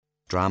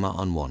Drama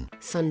on One.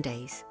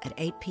 Sundays at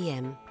 8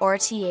 p.m.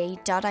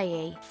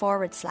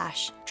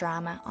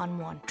 rte.ie/drama on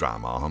one.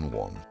 Drama on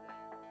One.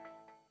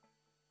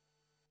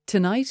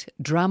 Tonight,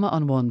 Drama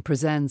on One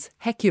presents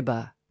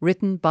Hecuba,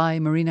 written by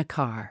Marina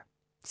Carr,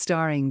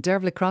 starring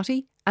Derbhle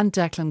Crotty and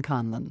Declan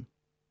Conlon.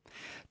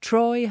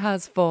 Troy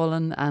has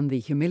fallen, and the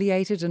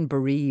humiliated and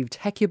bereaved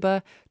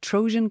Hecuba,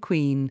 Trojan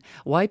queen,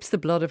 wipes the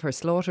blood of her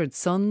slaughtered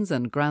sons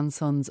and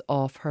grandsons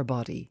off her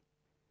body.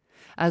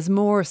 As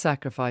more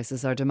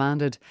sacrifices are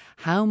demanded,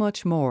 how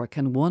much more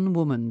can one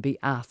woman be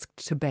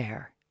asked to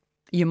bear?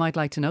 You might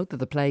like to note that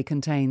the play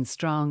contains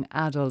strong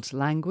adult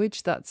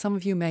language that some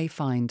of you may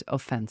find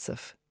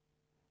offensive.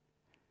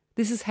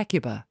 This is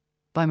Hecuba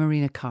by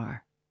Marina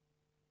Carr.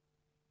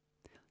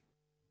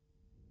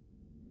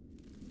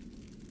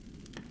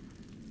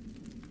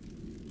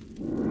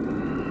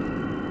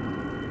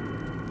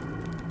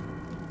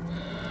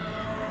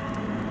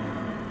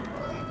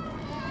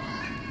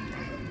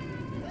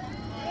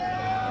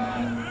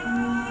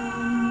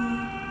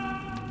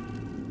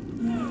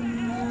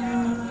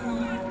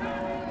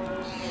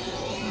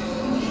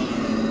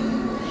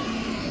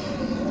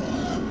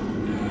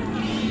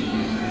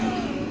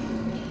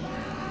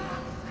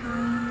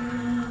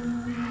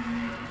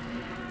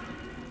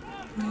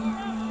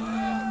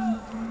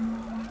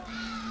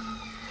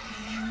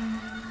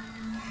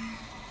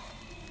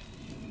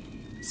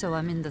 So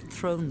I'm in the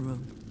throne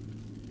room,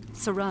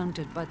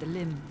 surrounded by the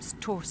limbs,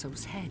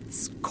 torsos,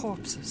 heads,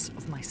 corpses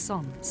of my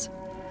sons.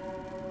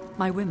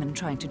 My women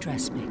trying to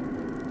dress me,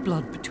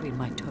 blood between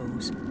my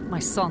toes. My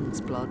sons'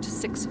 blood,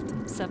 6 of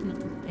them, 7 of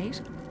them,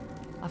 8.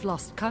 I've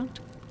lost count.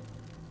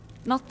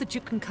 Not that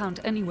you can count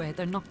anyway,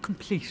 they're not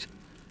complete.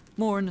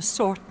 More an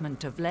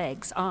assortment of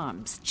legs,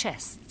 arms,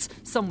 chests,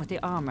 some with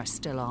the armour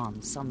still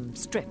on, some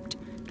stripped,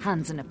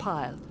 hands in a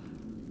pile.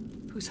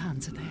 Whose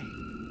hands are they?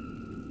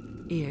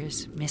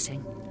 Ears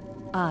missing,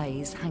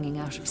 eyes hanging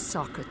out of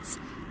sockets,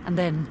 and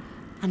then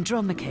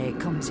Andromache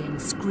comes in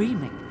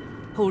screaming,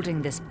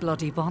 holding this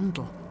bloody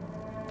bundle.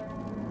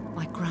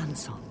 My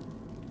grandson,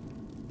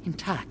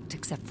 intact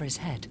except for his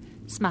head,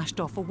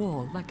 smashed off a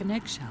wall like an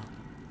eggshell.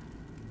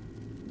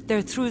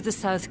 They're through the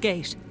south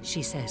gate,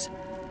 she says.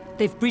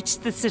 They've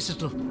breached the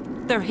citadel.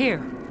 They're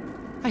here.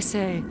 I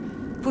say,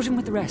 put him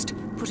with the rest.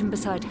 Put him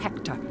beside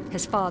Hector,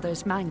 his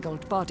father's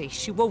mangled body.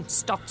 She won't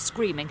stop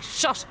screaming.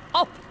 Shut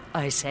up!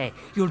 I say,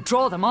 you'll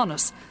draw them on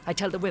us. I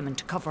tell the women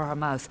to cover her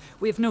mouth.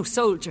 We have no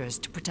soldiers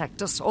to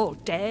protect us, all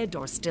dead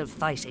or still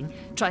fighting,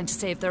 trying to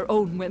save their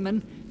own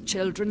women,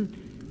 children.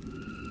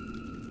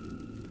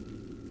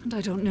 And I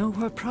don't know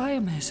where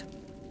Priam is.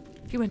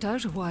 He went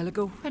out a while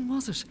ago. When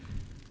was it?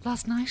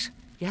 Last night?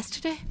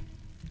 Yesterday?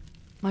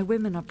 My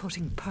women are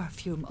putting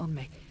perfume on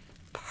me.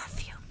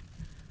 Perfume.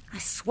 I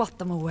swat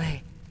them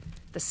away.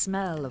 The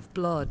smell of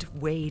blood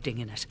wading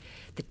in it.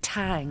 The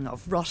tang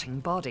of rotting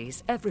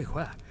bodies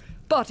everywhere.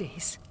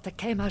 Bodies that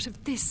came out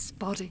of this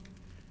body.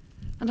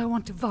 And I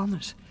want to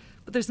vomit,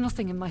 but there's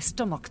nothing in my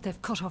stomach.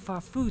 They've cut off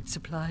our food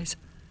supplies.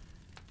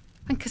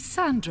 And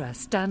Cassandra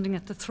standing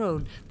at the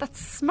throne, that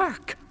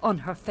smirk on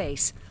her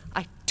face.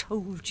 I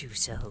told you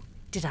so.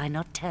 Did I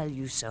not tell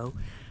you so?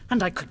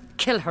 And I could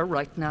kill her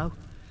right now.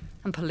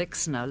 And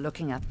Polyxena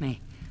looking at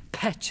me,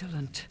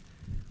 petulant,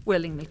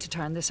 willing me to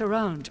turn this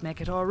around, make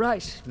it all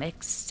right,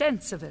 make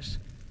sense of it.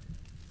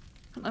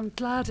 And I'm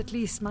glad at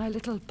least my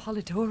little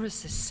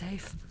Polydorus is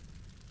safe.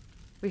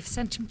 We've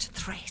sent him to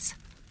Thrace,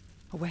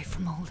 away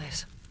from all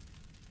this.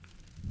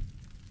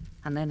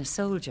 And then a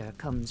soldier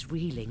comes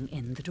reeling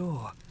in the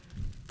door,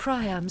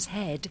 Priam's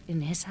head in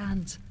his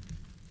hands.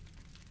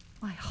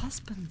 My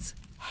husband's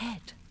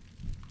head.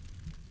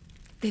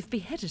 They've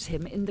beheaded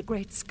him in the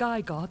great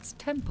sky god's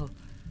temple.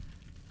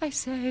 I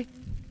say,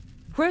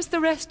 where's the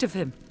rest of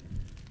him?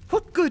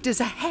 What good is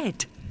a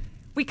head?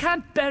 We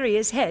can't bury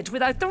his head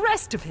without the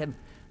rest of him.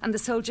 And the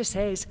soldier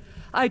says,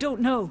 I don't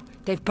know.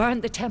 They've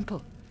burned the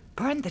temple.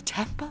 Burned the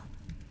temple?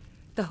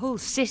 The whole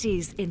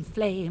city's in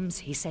flames,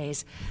 he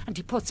says, and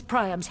he puts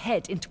Priam's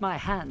head into my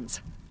hands.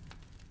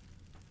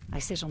 I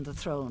sit on the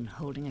throne,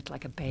 holding it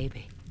like a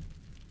baby.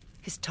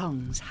 His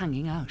tongue's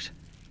hanging out.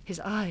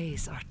 His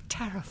eyes are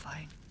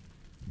terrifying.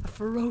 A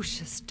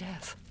ferocious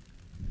death.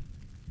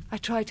 I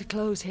try to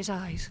close his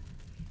eyes.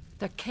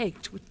 They're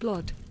caked with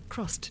blood,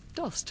 crust,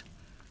 dust.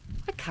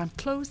 I can't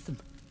close them.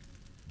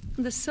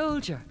 And the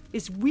soldier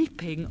is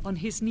weeping on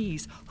his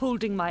knees,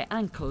 holding my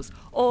ankles.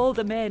 All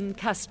the men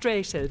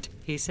castrated,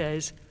 he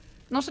says.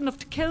 Not enough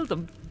to kill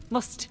them,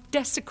 must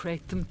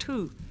desecrate them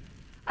too.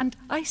 And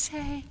I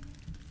say,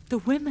 the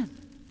women.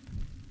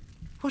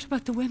 What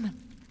about the women?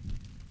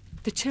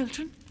 The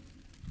children?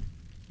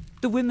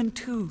 The women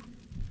too.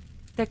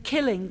 They're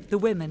killing the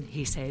women,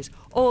 he says.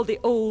 All the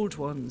old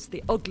ones,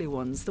 the ugly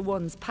ones, the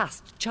ones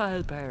past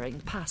childbearing,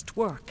 past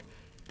work.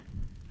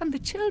 And the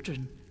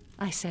children,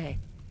 I say.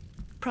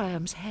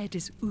 Priam's head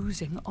is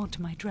oozing onto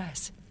my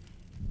dress.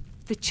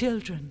 The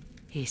children,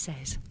 he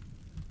says.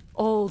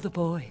 All the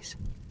boys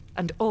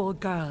and all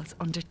girls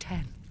under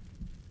 10.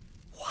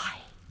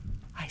 Why?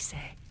 I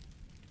say,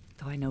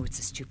 though I know it's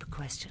a stupid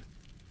question.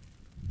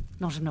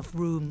 Not enough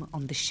room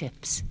on the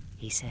ships,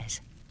 he says.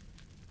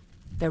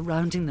 They're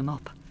rounding them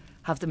up,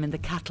 have them in the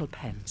cattle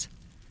pens.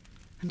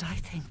 And I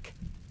think,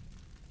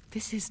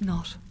 this is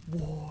not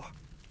war.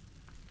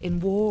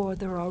 In war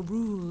there are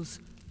rules,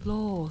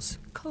 laws,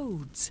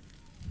 codes.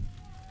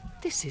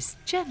 This is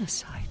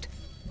genocide.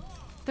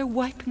 They're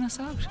wiping us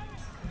out.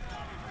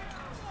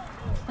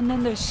 And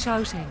then there's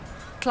shouting,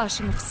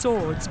 clashing of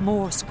swords,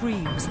 more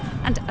screams,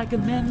 and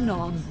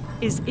Agamemnon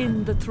is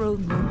in the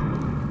throne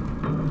room.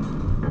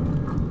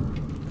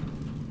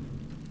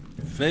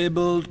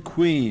 Fabled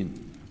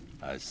queen,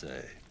 I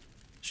say.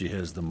 She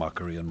hears the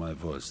mockery in my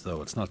voice,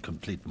 though it's not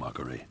complete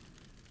mockery.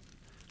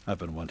 I've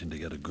been wanting to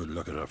get a good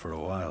look at her for a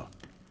while.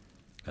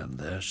 And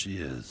there she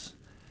is,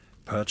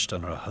 perched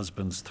on her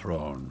husband's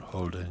throne,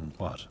 holding,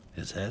 what,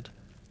 his head?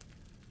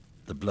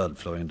 The blood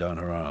flowing down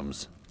her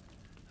arms.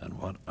 And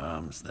what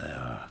arms they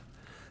are,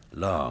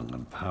 long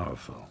and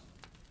powerful.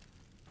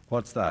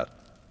 What's that?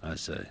 I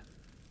say.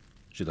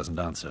 She doesn't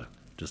answer,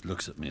 just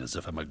looks at me as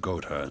if I'm a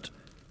goat herd,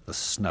 the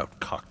snout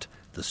cocked,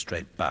 the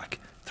straight back,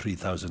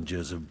 3,000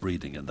 years of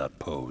breeding in that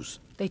pose.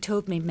 They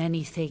told me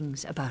many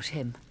things about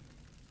him.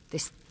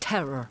 This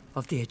terror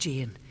of the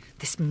Aegean,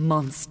 this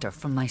monster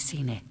from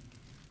Mycenae.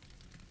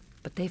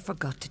 But they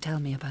forgot to tell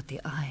me about the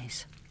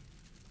eyes.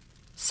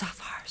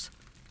 Sapphires.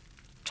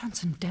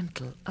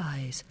 Transcendental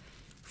eyes,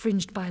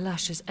 fringed by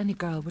lashes any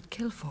girl would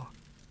kill for.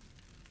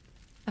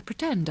 I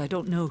pretend I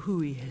don't know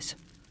who he is.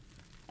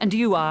 And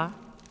you are,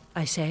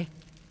 I say.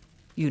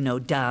 You know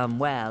damn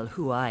well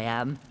who I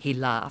am, he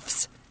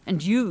laughs.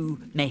 And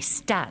you may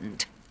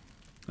stand.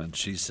 And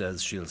she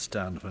says she'll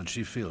stand when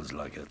she feels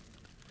like it.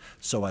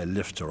 So I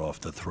lift her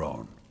off the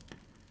throne.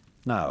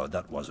 Now,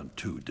 that wasn't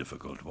too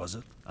difficult, was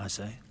it, I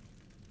say?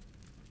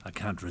 I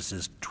can't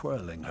resist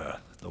twirling her,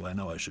 though I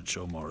know I should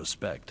show more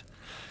respect.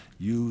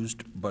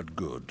 Used, but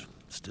good.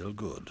 Still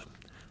good.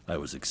 I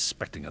was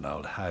expecting an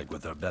old hag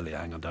with her belly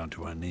hanging down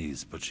to her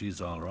knees, but she's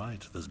all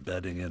right. There's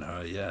bedding in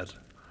her yet.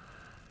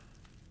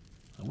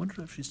 I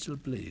wonder if she still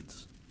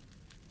bleeds.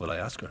 Will I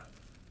ask her?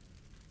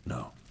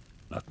 No,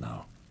 not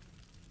now.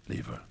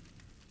 Leave her.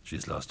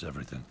 She's lost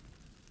everything.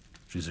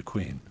 She's a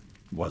queen.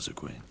 Was a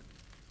queen.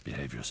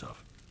 Behave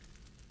yourself.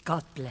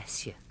 God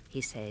bless you,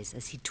 he says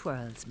as he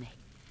twirls me.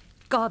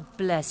 God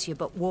bless you,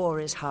 but war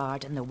is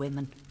hard and the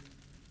women.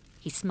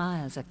 He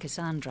smiles at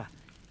Cassandra.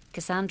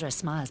 Cassandra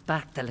smiles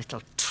back, the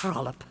little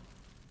trollop.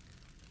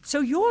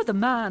 So you're the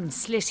man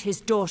slit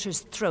his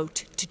daughter's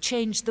throat to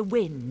change the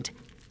wind,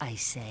 I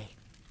say.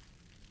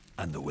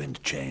 And the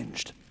wind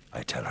changed,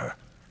 I tell her.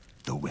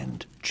 The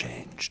wind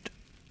changed.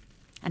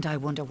 And I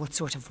wonder what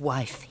sort of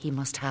wife he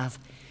must have,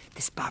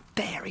 this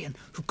barbarian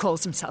who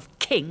calls himself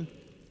king.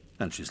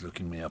 And she's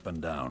looking me up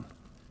and down.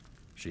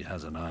 She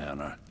has an eye on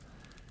her.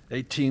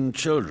 18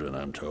 children,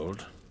 I'm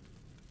told.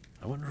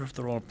 I wonder if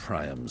they're all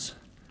Priams.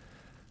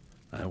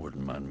 I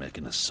wouldn't mind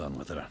making a son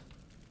with her.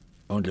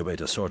 Only way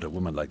to sort a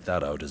woman like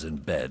that out is in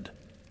bed.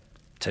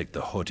 Take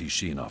the haughty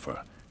sheen off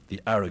her.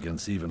 The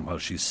arrogance even while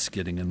she's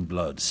skidding in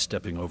blood,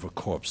 stepping over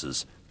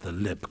corpses, the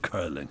lip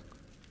curling.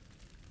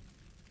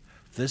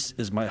 This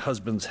is my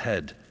husband's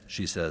head,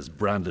 she says,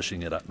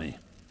 brandishing it at me.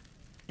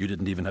 You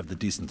didn't even have the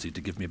decency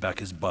to give me back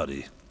his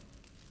body.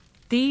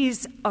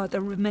 These are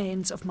the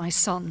remains of my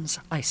sons,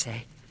 I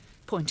say,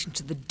 pointing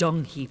to the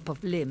dung heap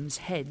of limbs,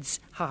 heads,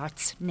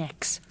 hearts,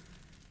 necks.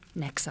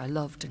 Necks I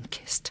loved and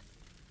kissed.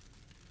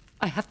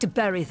 I have to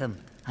bury them,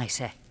 I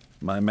say.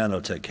 My men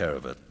will take care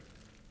of it.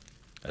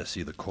 I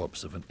see the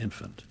corpse of an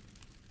infant.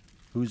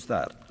 Who's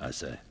that, I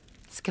say?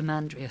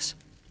 Scamandrius,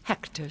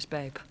 Hector's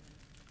babe.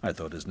 I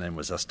thought his name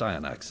was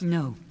Astyanax.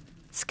 No,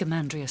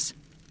 Scamandrius.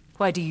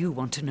 Why do you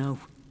want to know?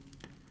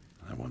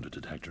 I wonder,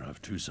 did Hector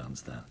have 2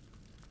 sons then?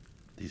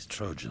 These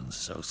Trojans,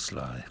 so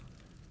sly.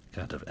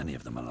 Can't have any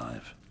of them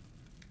alive.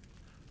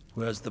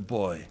 Where's the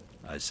boy,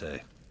 I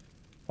say.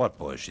 What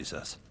boy, she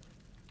says.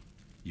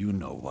 You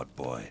know what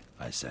boy,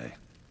 I say.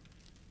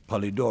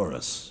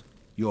 Polydorus,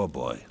 your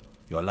boy,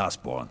 your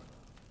last-born.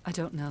 I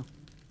don't know.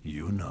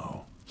 You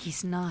know.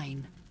 He's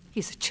 9.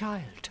 He's a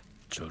child.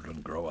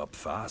 Children grow up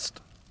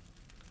fast.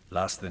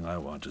 Last thing I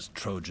want is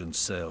Trojan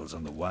sails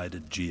on the wide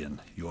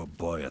Aegean, your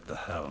boy at the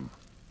helm.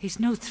 He's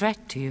no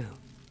threat to you.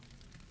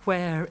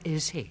 Where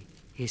is he?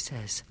 He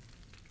says.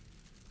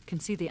 Can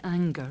see the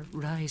anger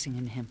rising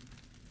in him.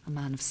 A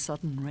man of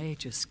sudden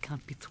rages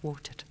can't be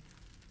thwarted.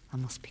 I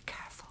must be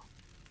careful.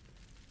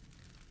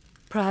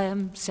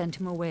 Priam sent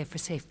him away for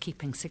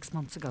safekeeping 6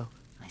 months ago,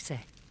 I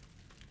say.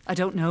 I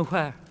don't know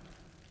where.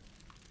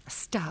 A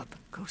stab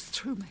goes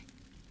through me.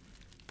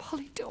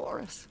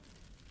 Polydorus.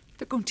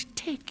 They're going to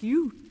take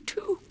you,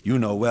 too. You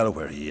know well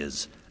where he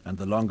is, and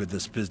the longer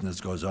this business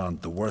goes on,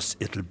 the worse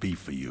it'll be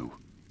for you.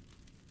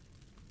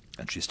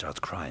 And she starts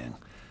crying.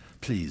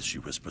 Please, she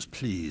whispers,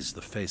 please,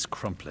 the face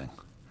crumpling.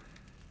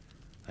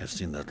 I've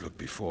seen that look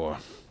before,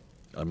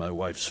 on my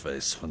wife's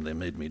face when they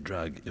made me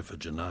drag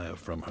Iphigenia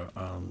from her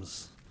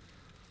arms.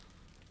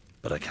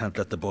 But I can't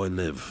let the boy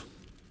live.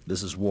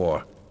 This is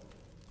war.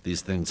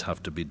 These things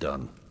have to be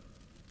done.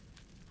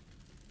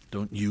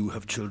 Don't you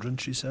have children,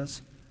 she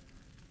says?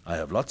 I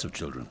have lots of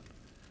children.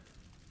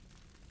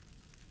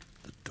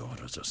 The daughter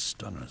Those are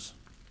stunners.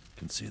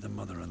 Can see the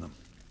mother in them.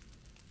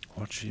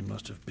 What she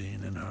must have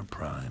been in her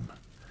prime.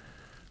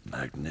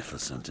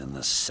 Magnificent in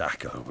the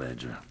sack, I'll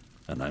wager.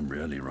 And I'm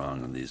really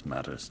wrong on these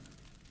matters.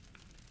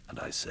 And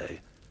I say,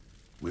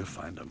 we'll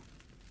find him,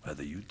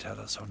 whether you tell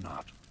us or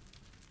not.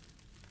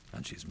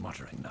 And she's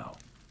muttering now.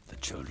 The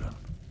children.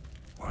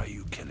 Why are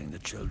you killing the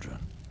children?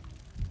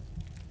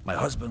 My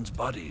husband's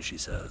body, she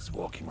says,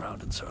 walking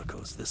round in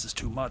circles. This is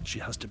too much. She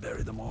has to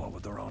bury them all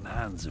with her own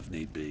hands, if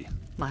need be.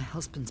 My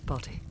husband's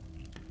body.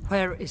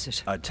 Where is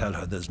it? I tell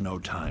her there's no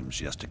time.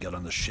 She has to get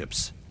on the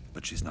ships.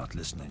 But she's not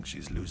listening.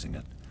 She's losing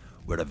it.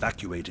 We're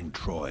evacuating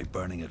Troy,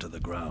 burning it to the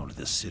ground,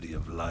 this city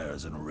of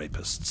liars and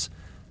rapists.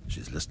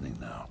 She's listening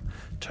now.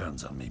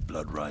 Turns on me,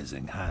 blood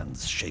rising,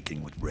 hands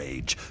shaking with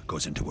rage.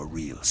 Goes into a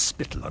reel,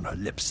 spittle on her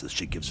lips as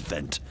she gives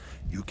vent.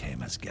 You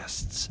came as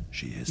guests,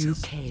 she hisses. You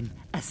came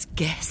as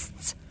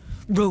guests.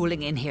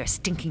 Rolling in here,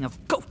 stinking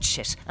of goat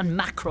shit and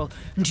mackerel,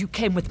 and you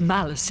came with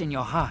malice in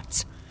your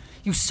hearts.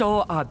 You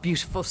saw our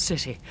beautiful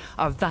city,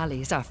 our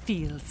valleys, our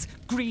fields,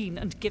 green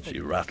and given. She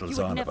rattles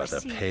on about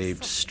their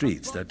paved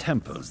streets, their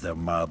temples, their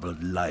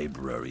marbled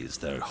libraries,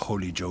 their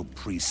holy Joe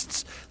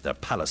priests, their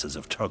palaces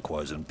of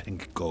turquoise and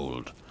pink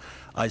gold.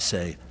 I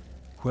say,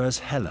 where's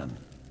Helen?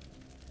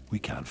 We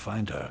can't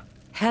find her.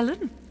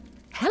 Helen?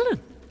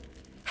 Helen?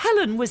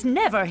 Helen was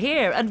never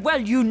here, and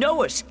well, you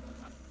know it.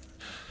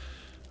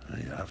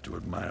 You have to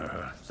admire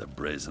her, the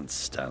brazen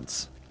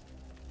stance.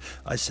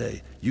 I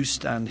say, you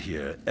stand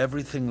here,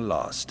 everything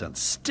lost, and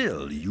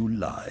still you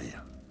lie.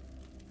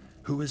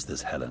 Who is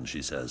this Helen,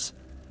 she says,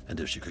 and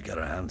if she could get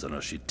her hands on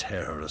her, she'd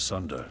tear her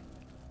asunder.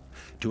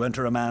 To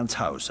enter a man's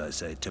house, I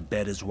say, to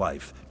bed his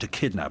wife, to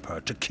kidnap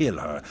her, to kill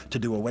her, to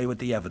do away with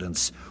the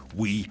evidence.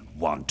 We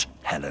want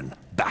Helen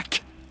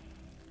back.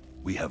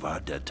 We have our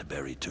dead to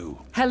bury too.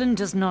 Helen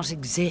does not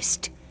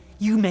exist.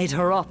 You made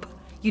her up.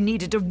 You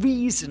needed a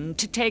reason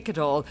to take it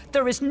all.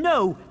 There is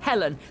no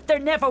Helen. There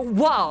never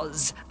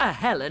was a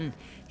Helen.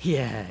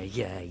 Yeah,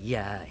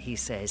 he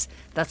says.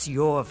 That's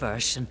your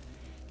version.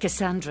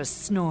 Cassandra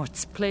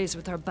snorts, plays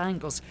with her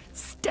bangles,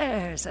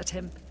 stares at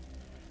him.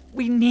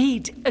 We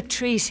need a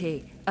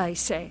treaty, I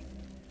say.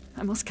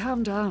 I must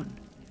calm down,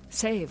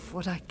 save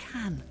what I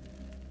can.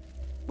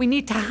 We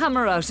need to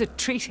hammer out a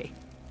treaty.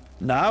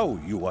 Now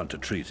you want a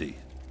treaty.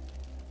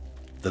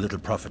 The little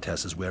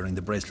prophetess is wearing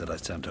the bracelet I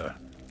sent her.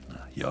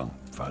 Young,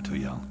 far too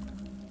young.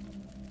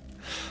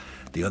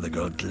 The other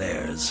girl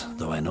glares,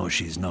 though I know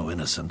she's no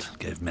innocent.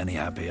 Gave many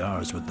happy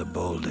hours with the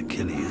bold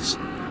Achilles.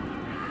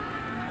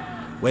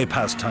 Way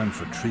past time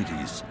for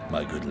treaties,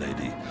 my good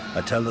lady. I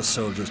tell the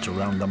soldiers to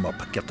round them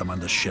up, get them on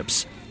the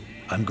ships.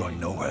 I'm going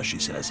nowhere, she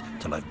says,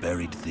 till I've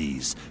buried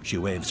these. She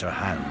waves her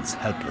hands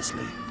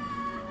helplessly.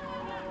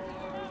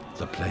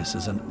 The place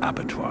is an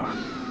abattoir.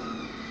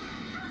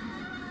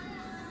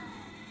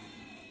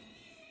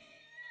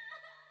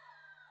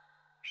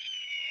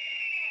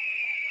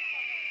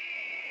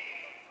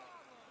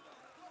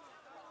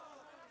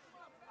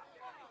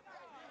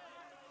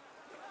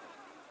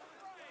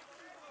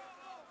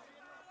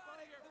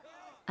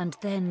 And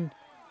then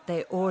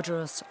they order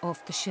us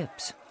off the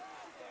ships.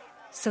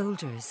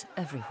 Soldiers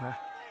everywhere.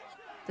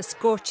 The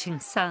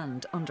scorching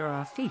sand under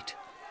our feet.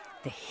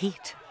 The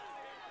heat.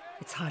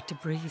 It's hard to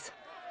breathe.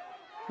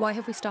 Why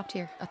have we stopped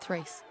here at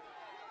Thrace?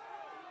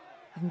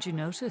 Haven't you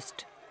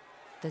noticed?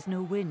 There's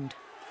no wind.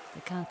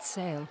 They can't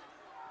sail.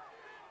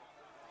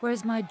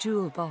 Where's my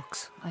jewel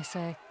box, I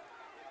say.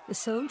 The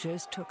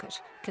soldiers took it,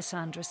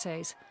 Cassandra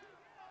says.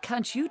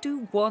 Can't you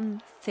do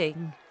one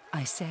thing,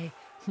 I say.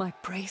 My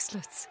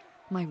bracelets.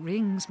 My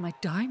rings, my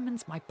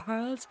diamonds, my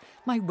pearls,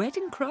 my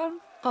wedding crown.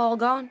 All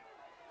gone?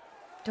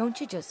 Don't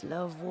you just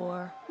love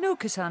war? No,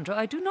 Cassandra,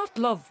 I do not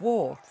love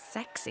war.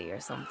 Sexy or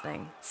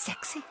something.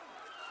 Sexy?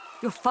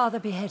 Your father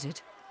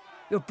beheaded,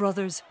 your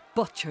brothers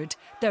butchered,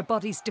 their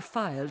bodies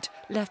defiled,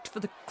 left for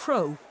the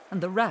crow and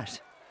the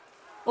rat.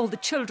 All the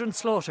children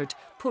slaughtered,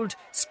 pulled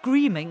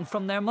screaming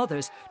from their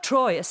mothers.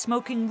 Troy a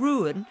smoking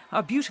ruin,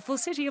 our beautiful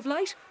city of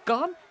light,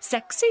 gone?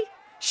 Sexy?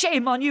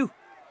 Shame on you.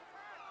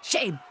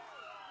 Shame.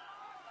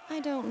 I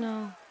don't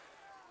know.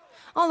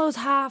 All those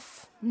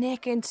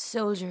half-naked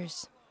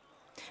soldiers.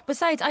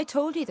 Besides, I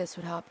told you this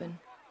would happen.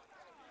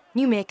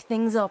 You make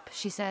things up,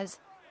 she says.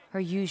 Her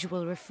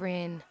usual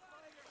refrain.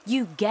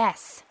 You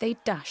guess. They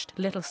dashed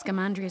little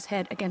Scamandria's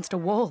head against a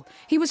wall.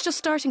 He was just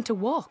starting to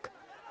walk.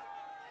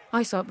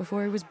 I saw it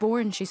before he was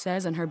born, she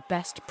says, and her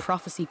best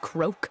prophecy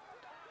croak.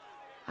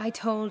 I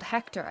told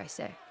Hector, I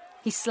say.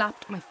 He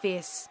slapped my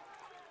face.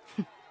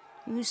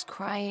 Who's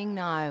crying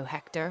now,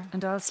 Hector?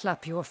 And I'll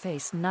slap your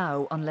face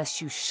now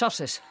unless you shut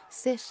it.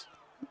 Sit,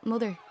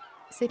 Mother.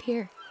 Sit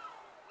here.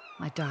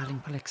 My darling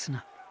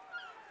Polixena.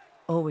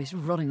 Always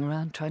running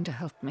around trying to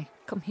help me.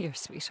 Come here,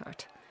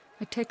 sweetheart.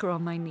 I take her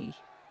on my knee.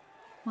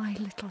 My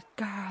little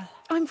girl.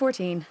 I'm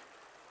 14.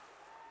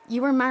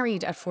 You were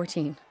married at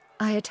 14.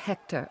 I had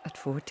Hector at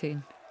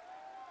 14.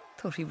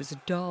 Thought he was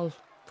a doll.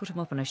 Put him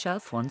up on a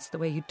shelf once, the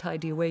way you'd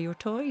tidy away your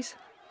toys.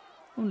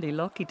 Only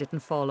luck he didn't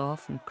fall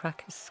off and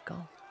crack his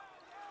skull.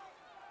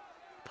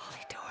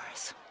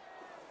 Polydorus.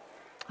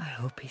 I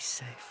hope he's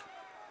safe.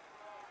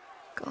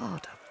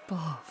 God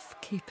above,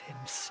 keep him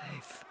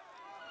safe.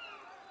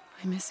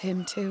 I miss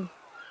him too.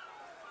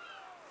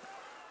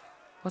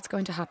 What's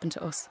going to happen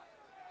to us?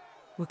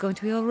 We're going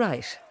to be all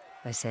right,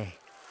 I say.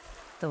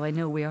 Though I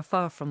know we are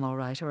far from all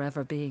right or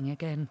ever being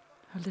again.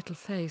 Her little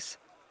face,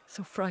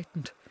 so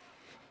frightened.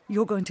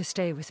 You're going to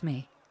stay with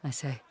me, I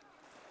say.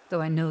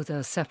 Though I know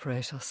they'll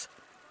separate us,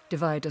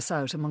 divide us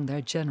out among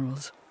their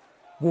generals.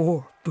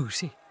 War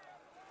booty.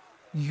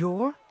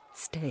 You're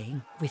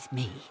staying with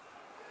me.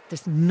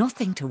 There's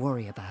nothing to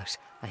worry about,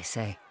 I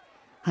say.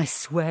 I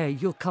swear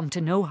you'll come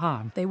to no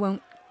harm. They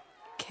won't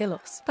kill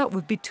us. That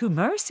would be too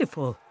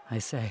merciful, I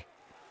say.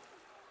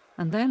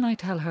 And then I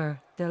tell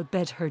her they'll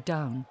bed her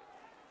down.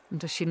 And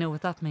does she know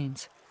what that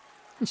means?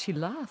 And she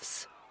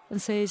laughs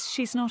and says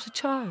she's not a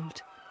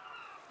child.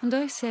 And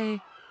I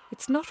say,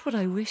 it's not what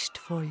I wished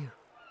for you.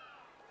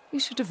 You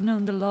should have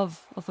known the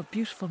love of a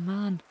beautiful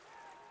man.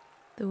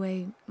 The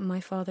way my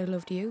father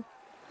loved you?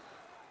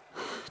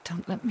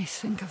 Don't let me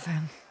think of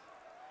him.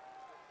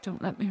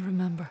 Don't let me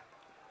remember.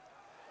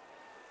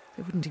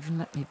 They wouldn't even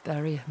let me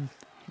bury him,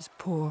 his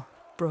poor,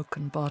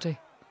 broken body.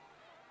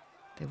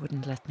 They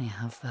wouldn't let me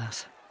have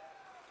that.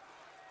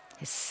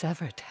 His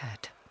severed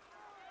head.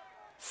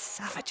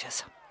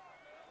 Savages.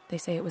 They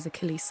say it was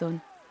Achilles'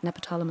 son,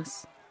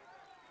 Neoptolemus,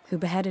 who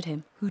beheaded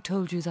him. Who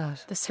told you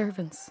that? The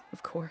servants,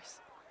 of course.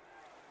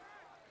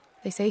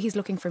 They say he's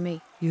looking for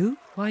me. You?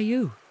 Why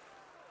you?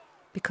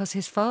 Because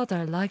his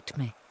father liked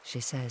me, she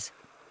says.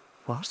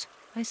 What?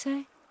 I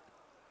say.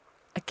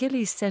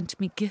 Achilles sent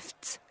me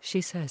gifts,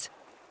 she says.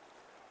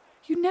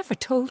 You never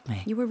told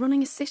me. You were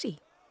running a city.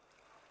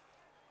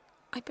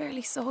 I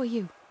barely saw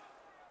you.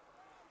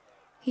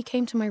 He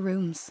came to my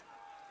rooms,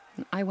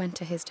 and I went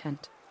to his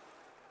tent.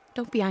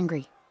 Don't be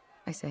angry,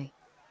 I say.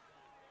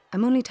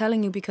 I'm only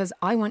telling you because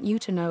I want you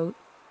to know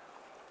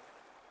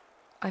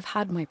I've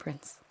had my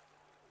prince.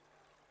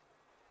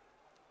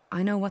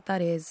 I know what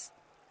that is,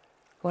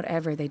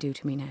 whatever they do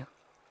to me now.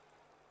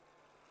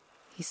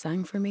 He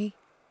sang for me.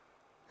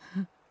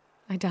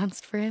 I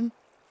danced for him.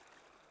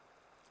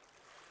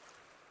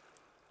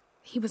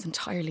 He was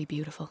entirely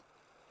beautiful.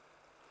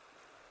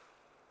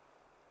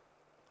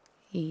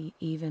 He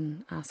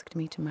even asked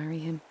me to marry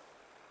him.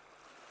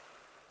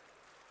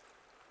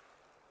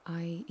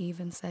 I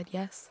even said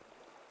yes.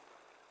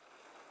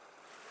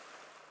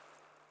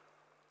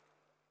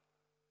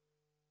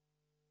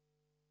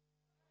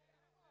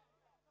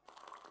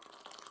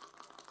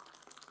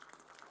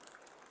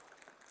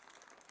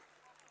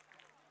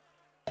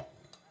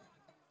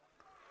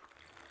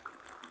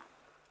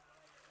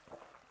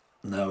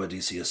 Now,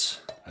 Odysseus,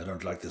 I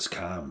don't like this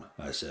calm,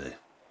 I say.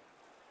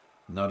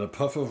 Not a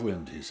puff of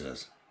wind, he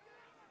says.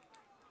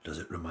 Does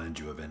it remind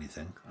you of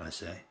anything, I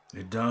say?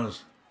 It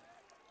does.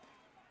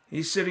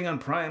 He's sitting on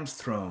Priam's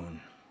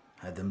throne.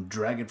 Had them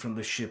drag it from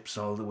the ships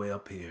all the way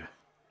up here.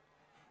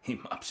 He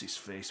mops his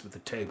face with a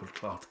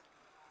tablecloth,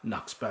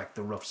 knocks back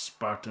the rough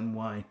Spartan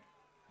wine.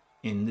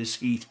 In this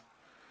heat.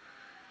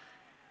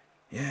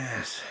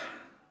 Yes.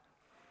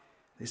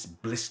 This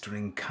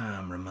blistering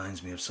calm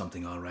reminds me of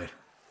something all right.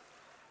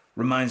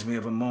 Reminds me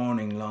of a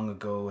morning long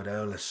ago at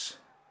Aulis.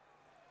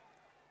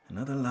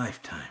 Another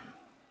lifetime.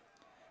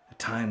 A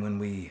time when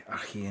we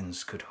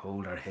Achaeans could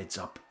hold our heads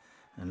up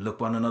and look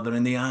one another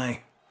in the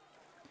eye.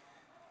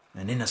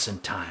 An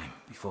innocent time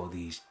before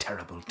these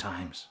terrible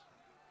times.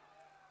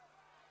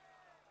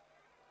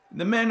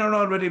 The men are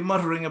already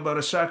muttering about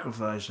a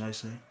sacrifice, I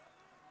say.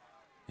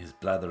 He's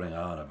blathering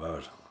on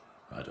about,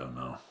 I don't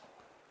know.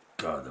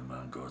 God, the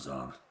man goes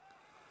on.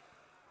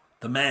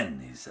 The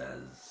men, he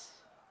says.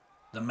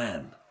 The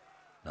men.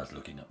 Not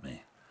looking at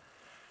me.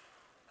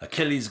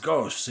 Achilles'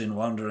 ghosts in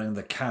wandering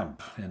the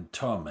camp, in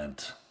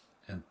torment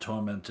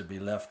to be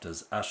left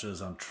as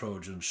ashes on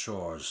Trojan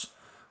shores,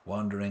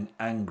 wandering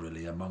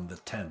angrily among the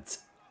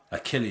tents.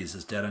 Achilles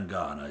is dead and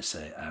gone, I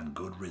say, and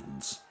good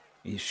riddance.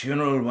 His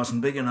funeral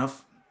wasn't big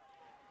enough.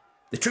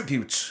 The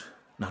tributes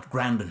not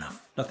grand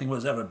enough. Nothing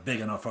was ever big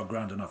enough or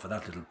grand enough for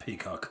that little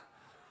peacock.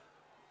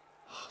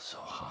 Oh, so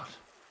hot,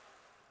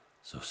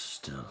 so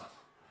still,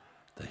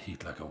 the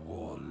heat like a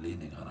wall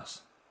leaning on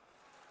us.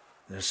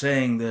 They're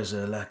saying there's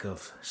a lack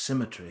of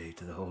symmetry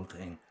to the whole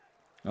thing.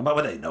 And what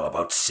would they know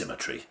about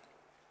symmetry?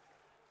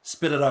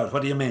 Spit it out,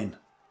 what do you mean?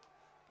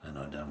 I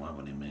know damn well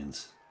what he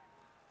means.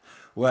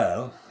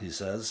 Well, he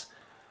says,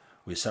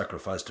 we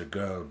sacrificed a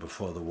girl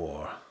before the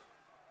war.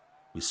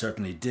 We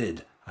certainly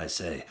did, I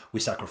say. We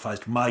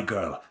sacrificed my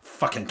girl.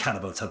 Fucking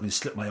cannibals helped me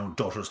slit my own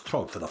daughter's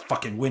throat for the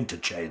fucking wind to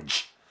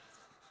change.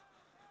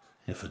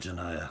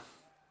 Iphigenia,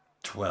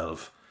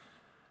 12.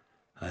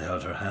 I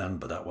held her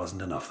hand, but that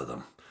wasn't enough for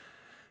them.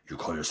 You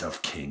call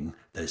yourself king,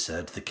 they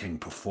said. The king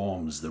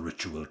performs the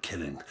ritual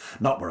killing.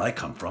 Not where I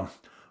come from.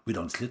 We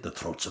don't slit the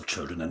throats of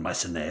children in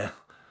Mycenae.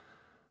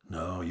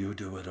 No, you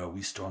do it or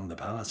we storm the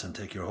palace and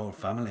take your whole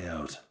family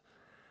out.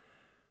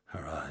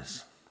 Her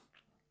eyes.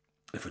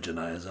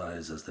 Iphigenia's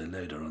eyes as they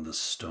laid her on the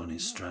stony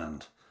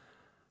strand.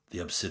 The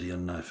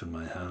obsidian knife in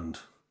my hand.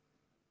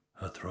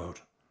 Her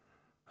throat.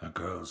 A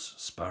girl's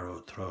sparrow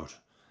throat.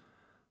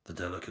 the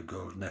delicate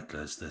gold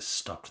necklace they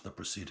stopped the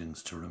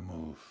proceedings to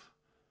remove.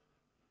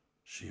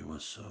 She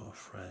was so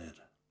afraid.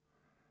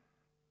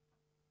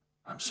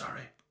 "I'm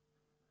sorry,"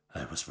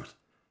 I whispered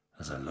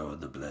as I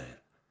lowered the blade.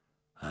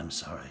 "I'm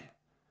sorry.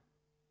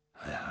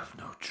 I have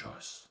no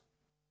choice."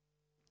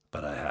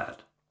 But I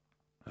had.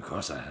 Of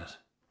course I had.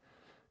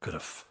 Could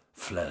have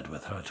fled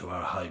with her to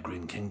our high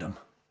green kingdom.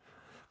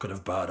 Could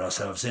have barred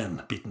ourselves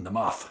in, beaten them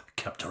off,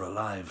 kept her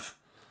alive.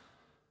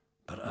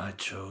 But I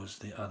chose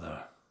the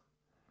other.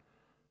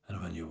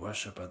 And when you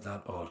worship at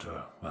that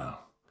altar,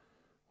 well,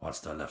 what's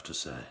there left to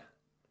say?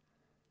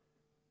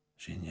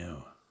 She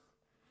knew.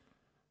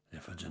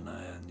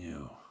 Iphigenia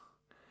knew.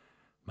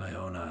 My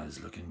own eyes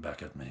looking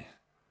back at me.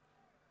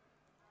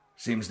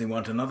 Seems they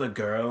want another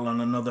girl on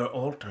another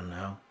altar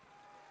now.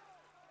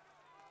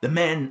 The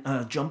men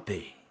are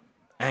jumpy,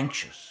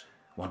 anxious,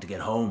 want to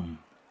get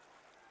home.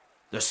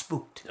 They're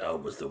spooked. Oh,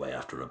 it was the way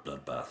after a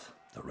bloodbath.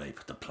 The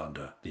rape, the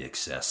plunder, the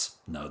excess,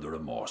 now the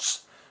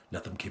remorse.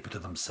 Let them keep it to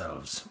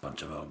themselves.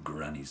 Bunch of old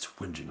grannies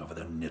whinging over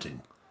their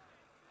knitting.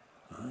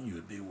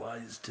 You'd be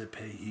wise to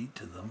pay heed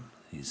to them,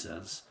 he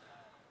says.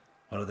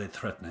 What are they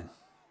threatening?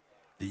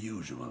 The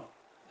usual,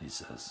 he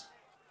says.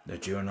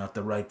 That you're not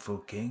the rightful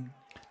king?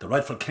 The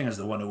rightful king is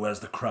the one who wears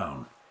the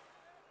crown.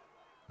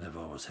 They've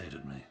always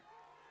hated me.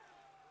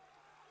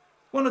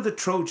 One of the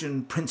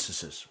Trojan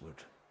princesses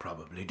would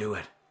probably do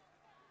it.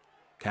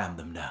 Calm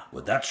them down.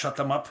 Would that shut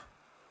them up?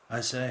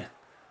 I say.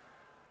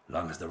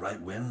 Long as the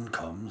right wind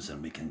comes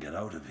and we can get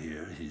out of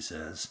here, he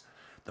says.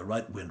 The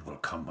right wind will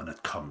come when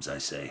it comes, I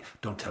say.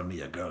 Don't tell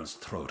me a girl's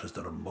throat has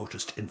the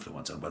remotest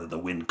influence on whether the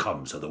wind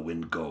comes or the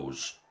wind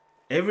goes.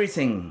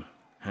 Everything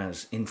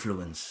has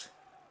influence,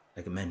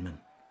 Agamemnon.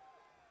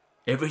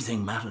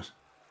 Everything matters.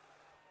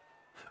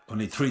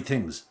 Only 3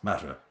 things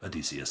matter,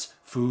 Odysseus.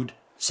 Food,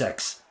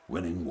 sex,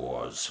 winning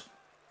wars.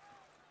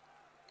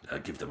 I'll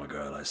give them a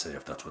girl, I say,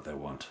 if that's what they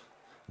want.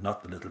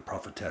 Not the little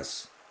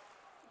prophetess.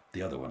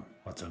 The other one,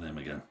 what's her name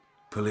again?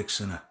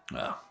 Polyxena.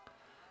 Ah.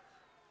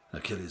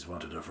 Achilles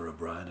wanted her for a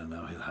bride, and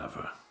now he'll have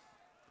her.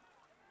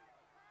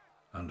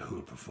 And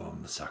who'll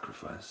perform the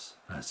sacrifice,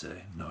 I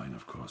say, knowing,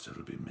 of course,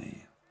 it'll be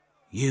me.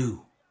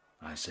 You,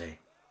 I say.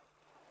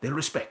 They'll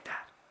respect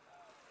that.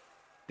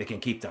 They can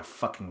keep their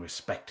fucking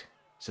respect,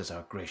 says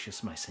our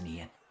gracious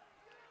Mycenaean.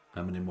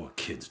 How many more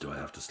kids do I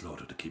have to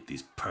slaughter to keep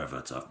these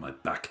perverts off my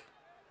back?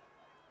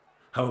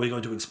 How are we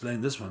going to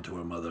explain this one to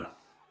her mother?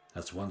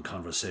 That's one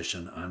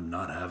conversation I'm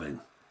not having.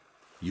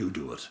 You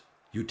do it.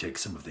 You take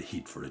some of the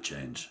heat for a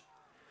change.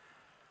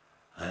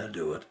 I'll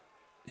do it,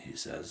 he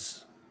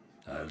says.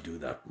 I'll do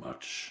that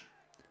much.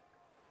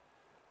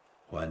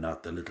 Why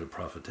not the little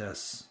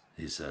prophetess,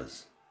 he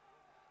says.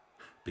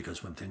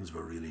 Because when things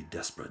were really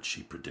desperate,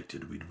 she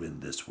predicted we'd win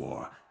this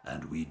war,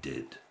 and we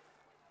did.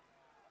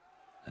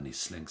 And he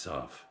slinks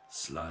off,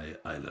 sly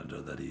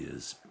islander that he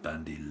is,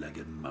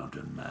 bandy-legged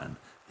mountain man,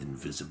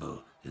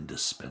 invisible,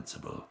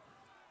 indispensable.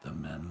 The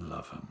men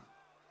love him.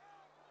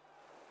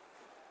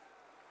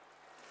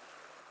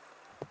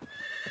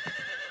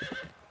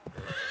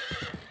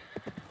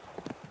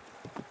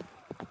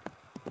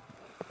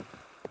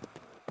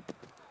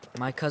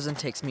 My cousin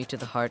takes me to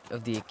the heart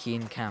of the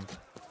Achaean camp.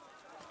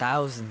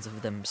 Thousands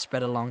of them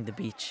spread along the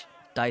beach,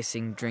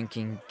 dicing,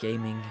 drinking,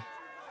 gaming,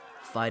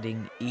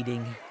 fighting,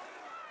 eating.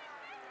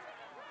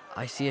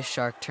 I see a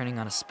shark turning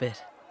on a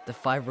spit, the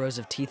 5 rows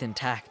of teeth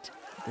intact,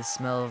 the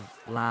smell of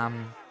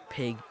lamb,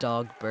 pig,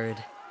 dog,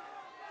 bird.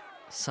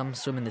 Some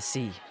swim in the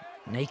sea,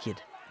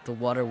 naked, the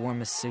water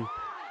warm as soup.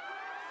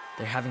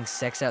 They're having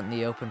sex out in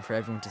the open for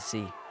everyone to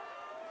see.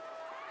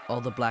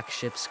 All the black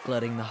ships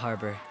glutting the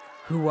harbour.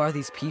 Who are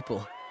these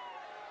people?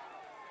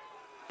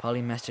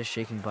 Polymester's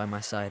shaking by my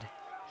side.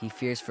 He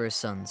fears for his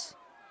sons,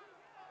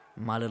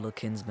 my little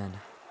kinsmen.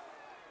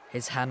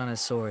 His hand on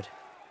his sword,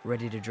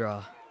 ready to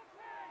draw.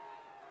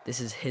 This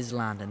is his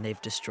land and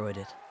they've destroyed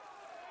it.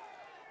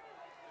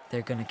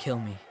 They're gonna kill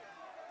me.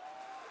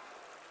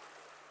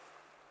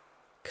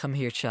 Come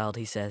here, child,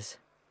 he says.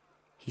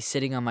 He's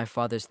sitting on my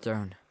father's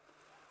throne.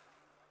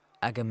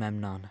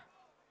 Agamemnon.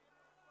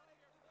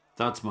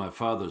 That's my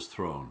father's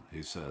throne,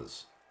 he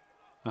says.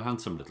 A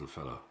handsome little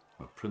fellow,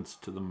 a prince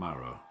to the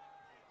marrow.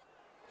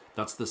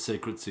 That's the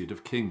sacred seat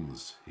of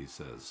kings, he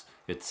says.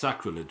 It's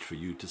sacrilege for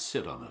you to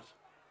sit on it.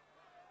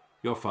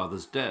 Your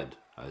father's dead,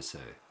 I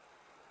say.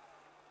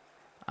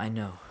 I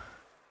know.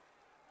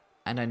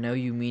 And I know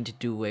you mean to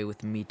do away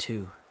with me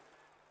too.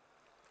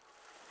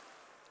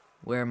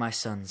 Where are my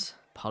sons?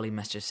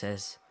 Polymester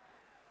says.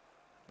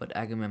 But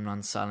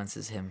Agamemnon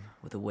silences him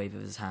with a wave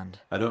of his hand.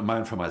 I don't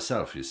mind for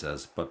myself, he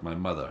says, but my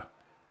mother.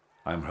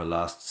 I'm her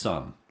last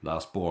son,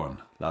 last born,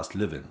 last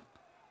living.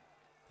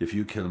 If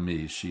you kill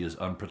me, she is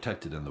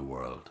unprotected in the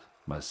world.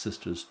 My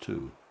sisters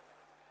too.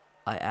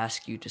 I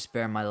ask you to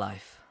spare my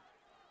life,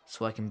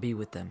 so I can be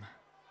with them.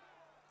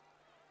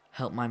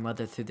 Help my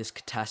mother through this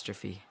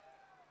catastrophe.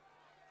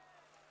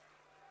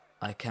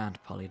 I can't,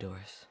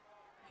 Polydorus,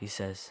 he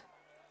says.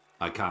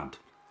 I can't.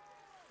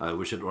 I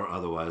wish it were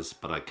otherwise,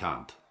 but I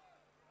can't.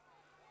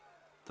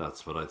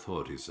 That's what I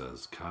thought, he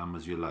says, calm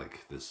as you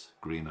like, this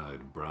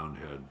green-eyed,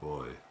 brown-haired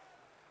boy.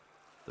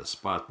 The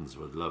Spartans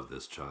would love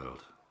this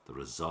child, the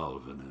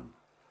resolve in him.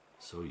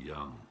 So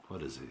young.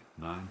 What is he,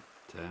 9,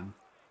 10?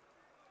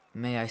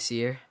 May I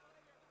see her?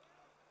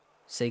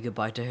 Say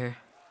goodbye to her?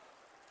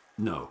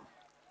 No,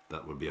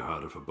 that would be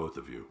harder for both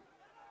of you.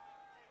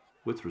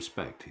 With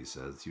respect, he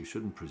says, you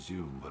shouldn't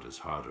presume what is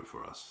harder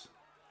for us.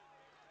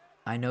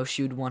 I know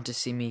she would want to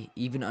see me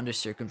even under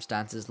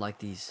circumstances like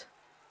these.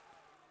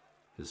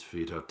 His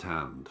feet are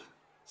tanned,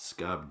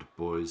 scabbed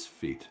boy's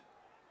feet.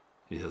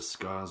 He has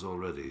scars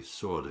already,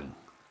 swording.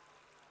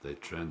 They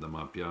trained them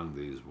up young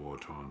these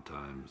war-torn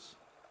times.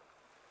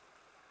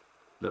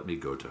 Let me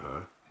go to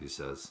her, he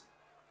says.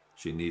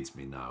 She needs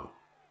me now.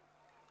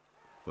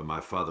 When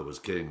my father was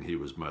king, he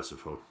was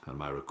merciful, and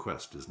my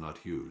request is not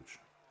huge.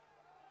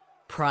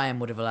 Priam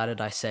would have allowed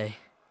it, I say.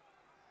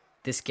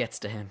 This gets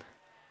to him.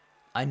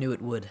 I knew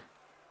it would.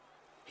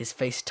 His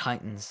face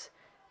tightens,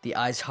 the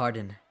eyes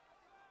harden.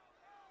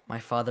 My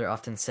father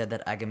often said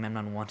that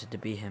Agamemnon wanted to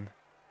be him.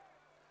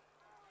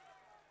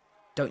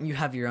 Don't you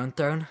have your own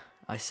throne?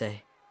 I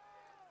say.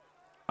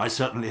 I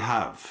certainly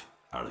have,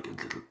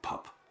 arrogant little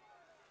pup.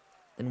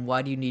 Then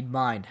why do you need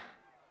mine?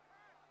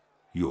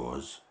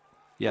 Yours?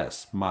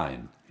 Yes,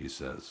 mine, he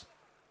says.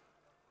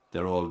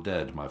 They're all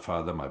dead, my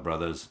father, my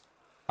brothers.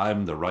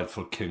 I'm the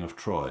rightful king of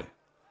Troy.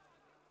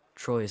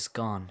 Troy is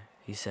gone,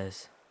 he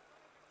says.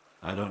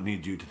 I don't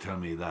need you to tell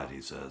me that,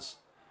 he says.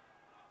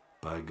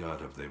 By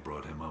God, have they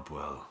brought him up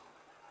well.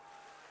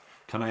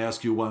 Can I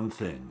ask you one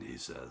thing, he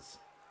says.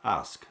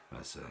 Ask,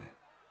 I say.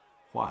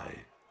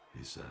 Why,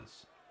 he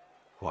says.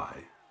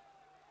 Why?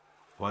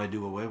 Why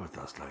do away with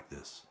us like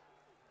this?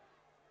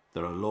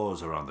 There are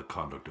laws around the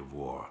conduct of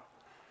war.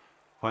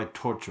 Why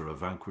torture a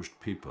vanquished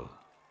people?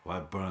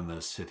 Why burn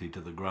their city to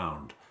the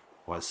ground?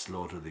 Why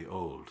slaughter the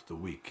old, the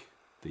weak,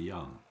 the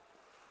young?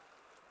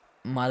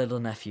 My little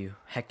nephew,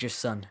 Hector's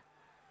son.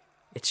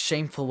 It's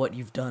shameful what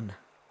you've done.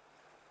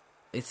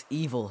 It's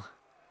evil.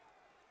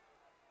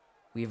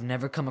 We have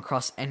never come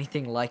across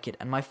anything like it,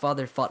 and my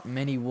father fought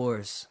many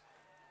wars.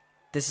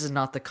 This is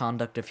not the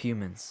conduct of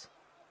humans.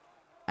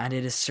 And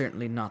it is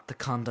certainly not the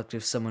conduct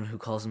of someone who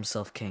calls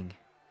himself king.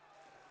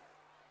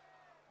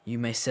 You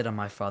may sit on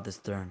my father's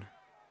throne,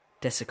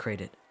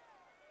 desecrate it.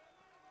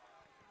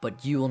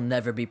 But you will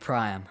never be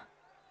Priam.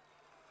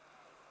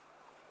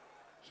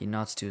 He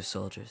nods to his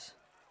soldiers.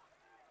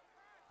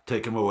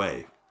 Take him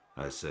away,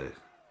 I say,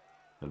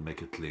 and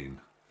make it clean.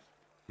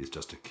 He's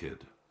just a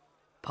kid.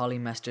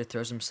 Polymestor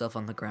throws himself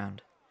on the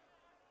ground,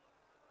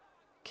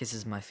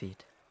 kisses my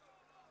feet.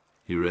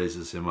 He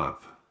raises him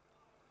up,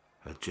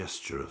 a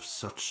gesture of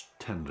such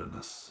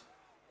tenderness.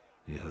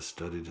 He has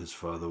studied his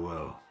father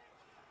well.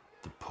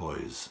 The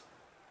poise,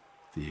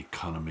 the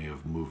economy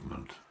of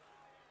movement.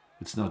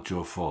 It's not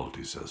your fault,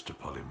 he says to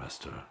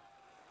Polymestor.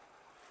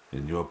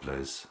 In your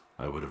place,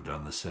 I would have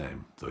done the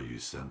same, though you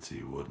sense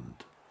he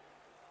wouldn't.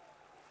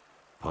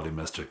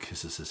 Polymestor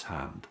kisses his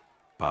hand,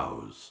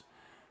 bows.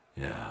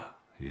 Yeah,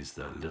 he's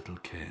their little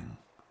king.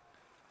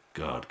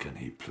 God, can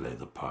he play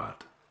the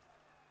part.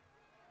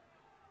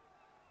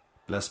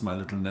 Bless my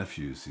little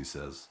nephews, he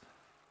says.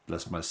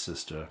 Bless my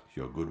sister,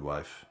 your good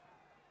wife.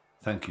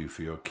 Thank you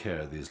for your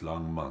care these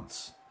long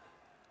months.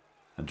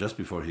 And just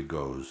before he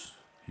goes,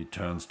 he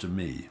turns to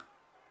me.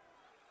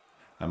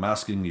 I'm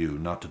asking you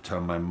not to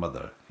tell my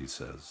mother, he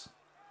says.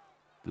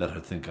 Let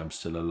her think I'm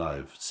still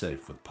alive,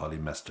 safe with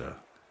Polymestor.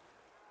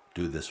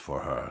 Do this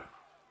for her.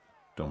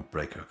 Don't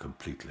break her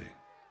completely.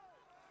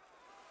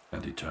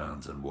 And he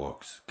turns and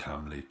walks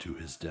calmly to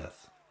his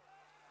death.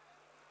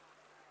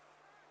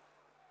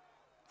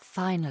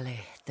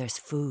 Finally, there's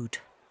food.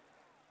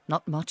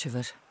 Not much of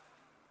it.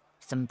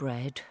 Some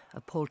bread,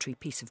 a paltry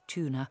piece of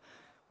tuna,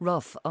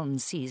 rough,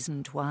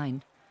 unseasoned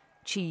wine,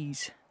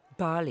 cheese,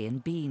 barley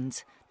and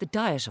beans, the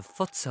diet of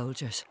foot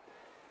soldiers.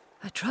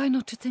 I try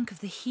not to think of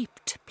the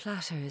heaped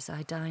platters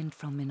I dined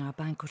from in our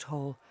banquet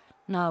hall,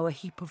 now a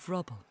heap of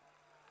rubble.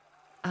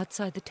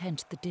 Outside the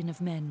tent, the din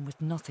of men with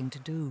nothing to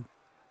do.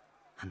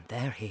 And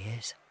there he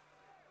is,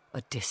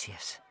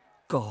 Odysseus,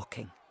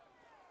 gawking.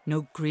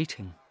 No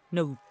greeting,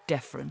 no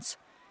deference.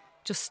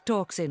 Just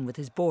stalks in with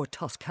his boar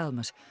tusk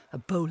helmet, a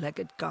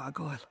bow-legged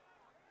gargoyle.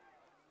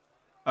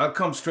 I'll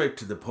come straight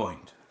to the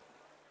point.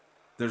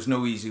 There's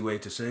no easy way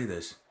to say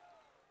this.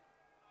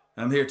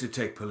 I'm here to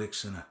take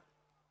Polyxena.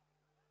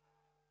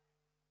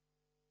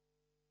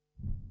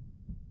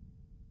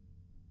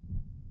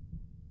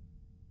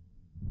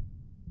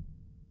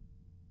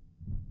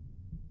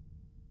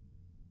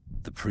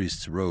 The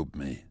priests robe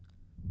me.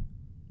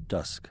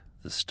 Dusk,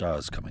 the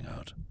stars coming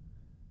out.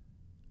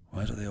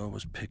 Why do they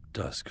always pick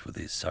dusk for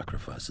these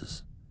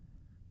sacrifices?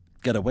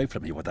 Get away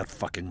from me with that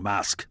fucking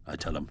mask, I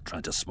tell him,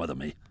 trying to smother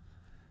me.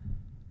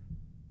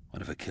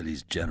 One of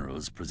Achilles'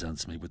 generals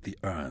presents me with the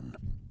urn.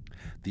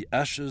 The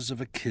ashes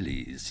of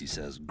Achilles, he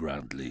says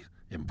grandly,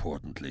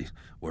 importantly.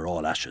 We're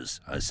all ashes,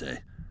 I say.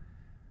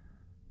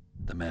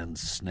 The men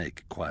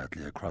snake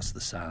quietly across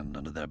the sand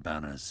under their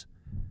banners.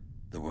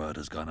 The word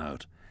has gone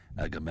out.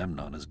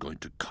 Agamemnon is going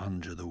to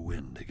conjure the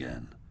wind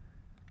again.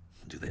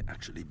 Do they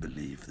actually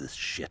believe this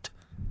shit?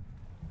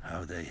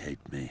 How they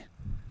hate me.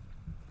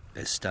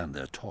 They stand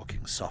there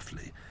talking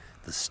softly,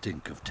 the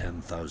stink of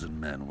 10,000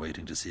 men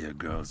waiting to see a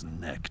girl's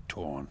neck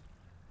torn.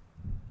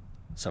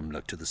 Some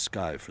look to the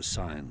sky for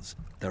signs.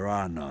 There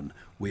are none.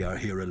 We are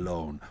here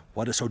alone.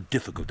 What is so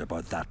difficult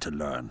about that to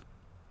learn?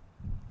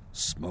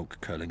 Smoke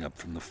curling up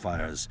from the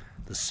fires,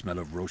 the smell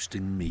of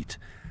roasting meat.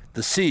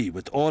 The sea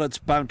with all its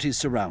bounty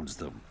surrounds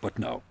them. But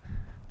no,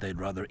 they'd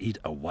rather eat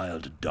a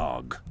wild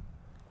dog.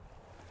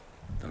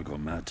 They'll go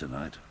mad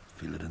tonight,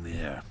 feel it in the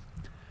air.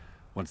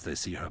 Once they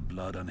see her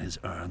blood on his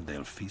urn,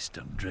 they'll feast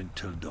and drink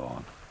till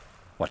dawn.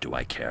 What do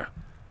I care?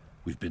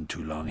 We've been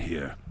too long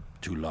here,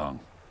 too long.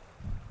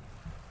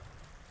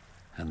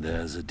 And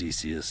there's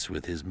Odysseus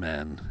with his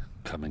men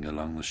coming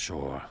along the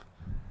shore.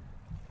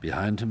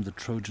 Behind him the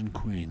Trojan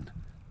queen,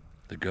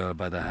 the girl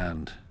by the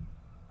hand,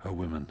 her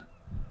women.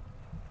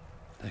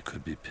 They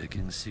could be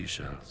picking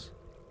seashells.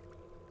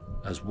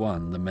 As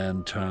one, the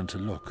men turn to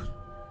look,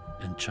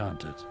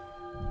 enchanted.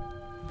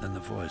 Then the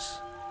voice,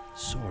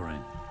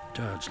 soaring,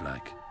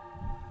 dirge-like.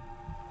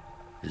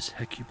 Is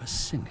Hecuba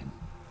singing?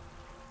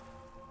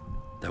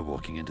 They're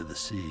walking into the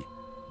sea,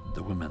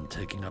 the women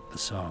taking up the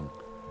song,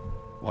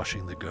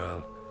 washing the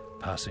girl,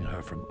 passing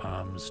her from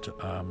arms to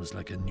arms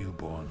like a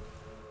newborn.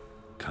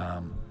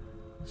 Calm,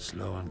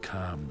 slow and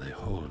calm, they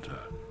hold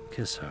her,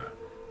 kiss her,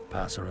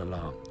 pass her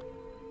along.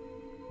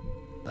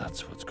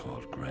 That's what's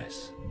called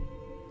grace.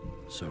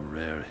 So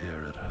rare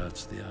here it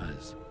hurts the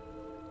eyes.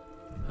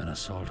 An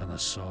assault on the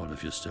soul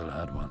if you still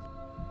had one.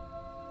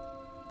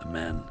 The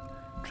men,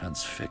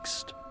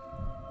 transfixed.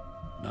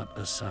 Not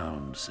a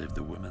sound save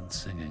the women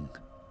singing,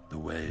 the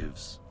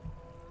waves.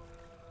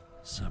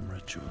 Some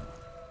ritual.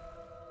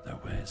 Their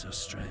ways are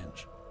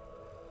strange.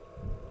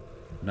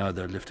 Now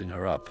they're lifting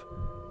her up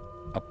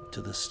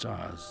to the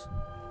stars.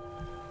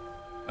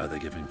 Are they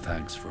giving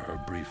thanks for her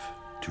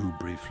too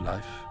brief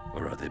life,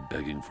 or are they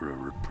begging for a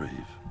reprieve?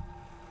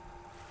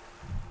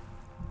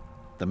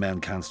 The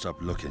men can't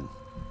stop looking,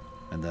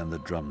 and then the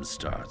drums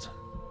start.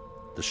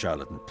 The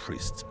charlatan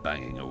priests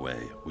banging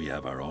away. We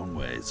have our own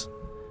ways.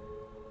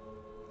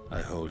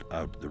 I hold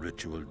out the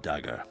ritual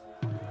dagger.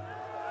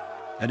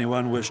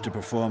 Anyone wish to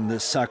perform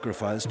this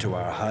sacrifice to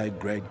our high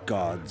great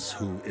gods,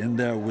 who in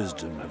their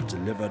wisdom have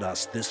delivered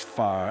us this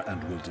far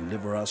and will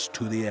deliver us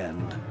to the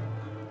end?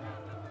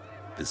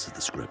 This is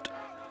the script.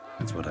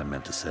 It's what I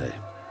meant to say.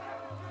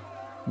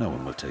 No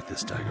one will take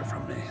this dagger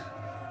from me.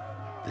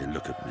 They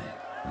look at me,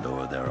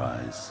 lower their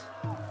eyes.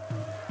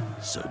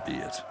 So be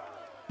it.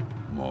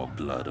 More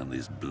blood on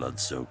these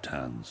blood-soaked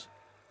hands.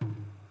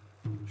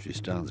 She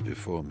stands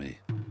before me,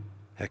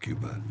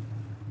 Hecuba,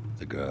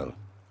 the girl,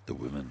 the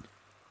women,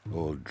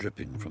 all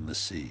dripping from the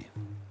sea.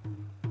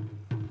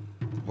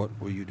 What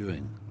were you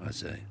doing, I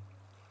say?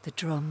 The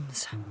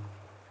drums.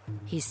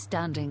 He's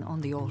standing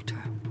on the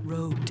altar,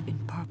 robed in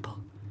purple.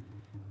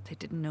 They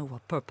didn't know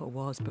what purple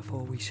was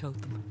before we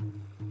showed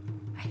them.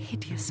 A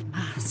hideous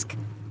mask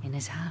in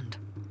his hand.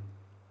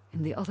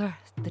 In the other,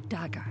 the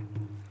dagger.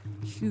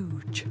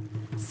 Huge,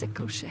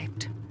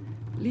 sickle-shaped,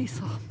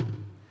 lethal.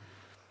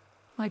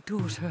 My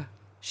daughter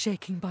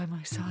shaking by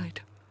my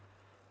side.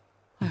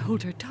 I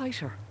hold her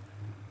tighter.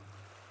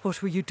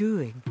 What were you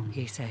doing,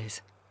 he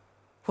says.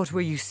 What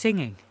were you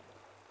singing?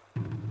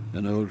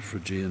 An old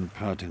Phrygian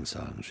parting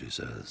song, she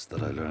says,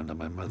 that I learned on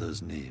my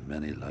mother's knee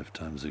many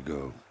lifetimes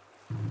ago.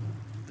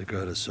 The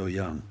girl is so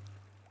young.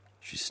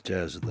 She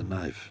stares at the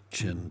knife,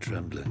 chin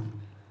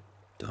trembling.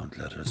 Don't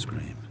let her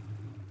scream.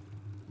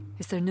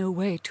 Is there no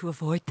way to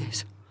avoid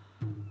this?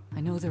 I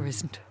know there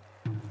isn't.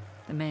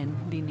 The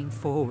men leaning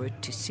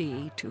forward to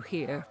see, to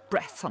hear,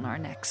 breath on our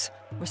necks.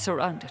 We're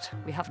surrounded.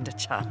 We haven't a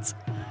chance.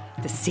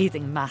 The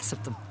seething mass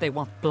of them. They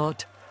want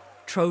blood.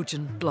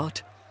 Trojan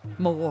blood.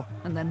 More,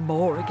 and then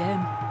more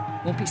again.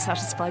 Won't be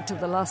satisfied till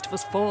the last of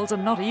us falls,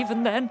 and not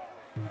even then.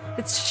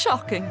 It's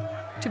shocking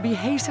to be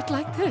hated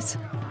like this.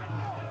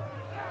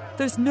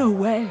 There's no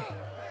way,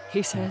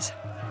 he says.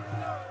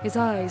 His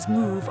eyes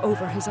move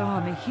over his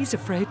army. He's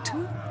afraid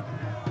too.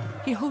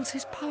 He holds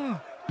his power,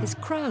 his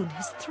crown,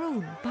 his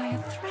throne by a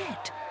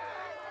thread.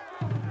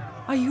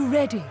 Are you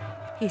ready?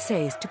 He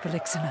says to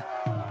Polyxena.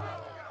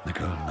 The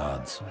girl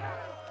nods.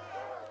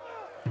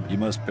 You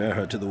must bear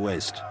her to the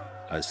waist,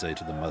 I say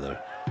to the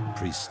mother.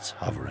 Priests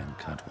hovering,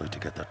 can't wait to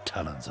get their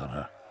talons on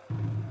her.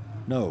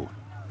 No,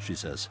 she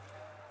says.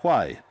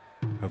 Why?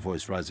 Her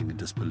voice rising in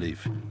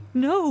disbelief.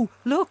 No,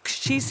 look,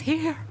 she's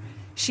here.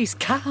 She's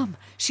calm.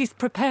 She's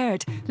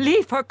prepared.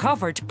 Leave her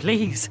covered,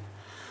 please.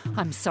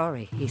 I'm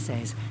sorry, he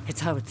says.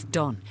 It's how it's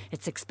done.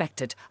 It's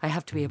expected. I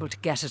have to be able to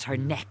get at her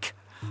neck.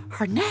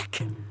 Her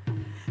neck?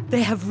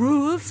 They have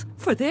rules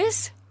for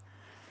this?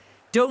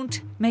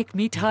 Don't make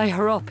me tie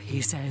her up,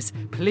 he says.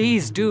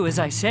 Please do as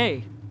I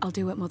say. I'll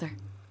do it, Mother.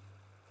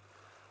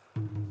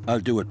 I'll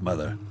do it,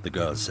 Mother, the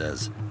girl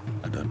says,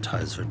 and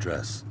unties her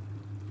dress,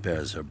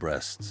 bares her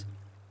breasts.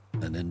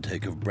 An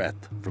intake of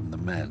breath from the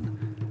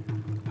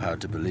men.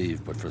 Hard to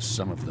believe, but for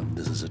some of them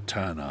this is a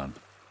turn-on.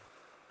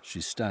 She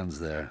stands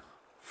there,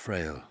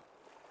 frail,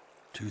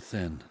 too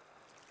thin.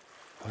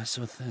 Why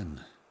so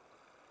thin?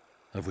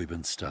 Have we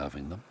been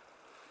starving them?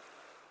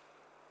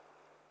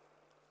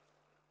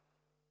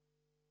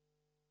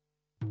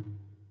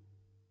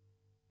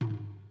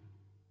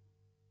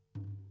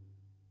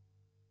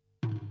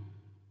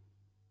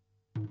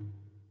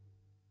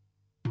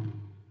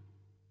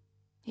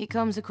 He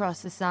comes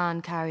across the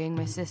sand carrying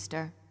my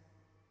sister.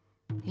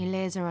 He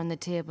lays her on the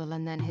table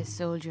and then his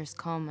soldiers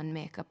come and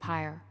make a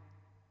pyre.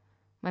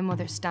 My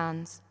mother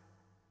stands,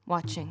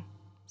 watching,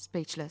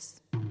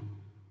 speechless.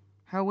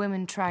 Her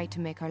women try to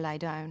make her lie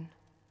down.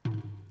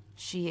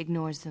 She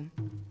ignores them.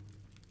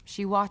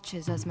 She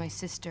watches as my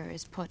sister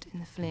is put in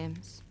the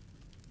flames.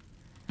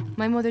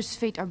 My mother's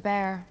feet are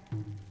bare,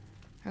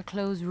 her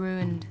clothes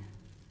ruined.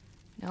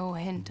 No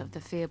hint of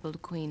the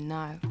fabled queen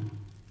now.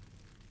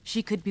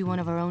 She could be one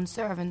of her own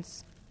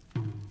servants.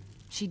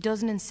 She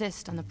doesn't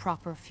insist on the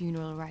proper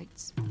funeral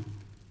rites.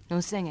 No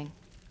singing,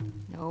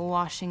 no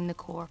washing the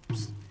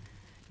corpse,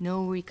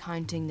 no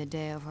recounting the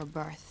day of her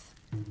birth,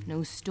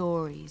 no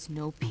stories,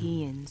 no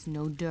paeans,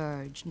 no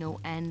dirge, no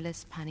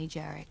endless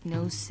panegyric,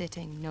 no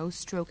sitting, no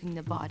stroking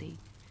the body,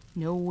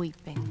 no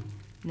weeping,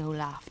 no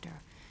laughter,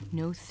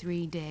 no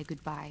 3-day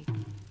goodbye.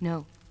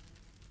 No.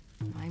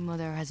 My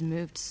mother has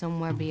moved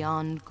somewhere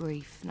beyond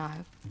grief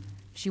now.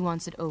 She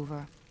wants it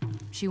over.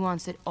 She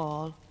wants it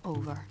all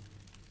over.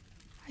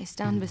 I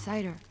stand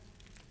beside her.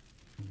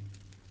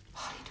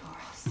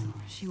 Polydorus,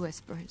 she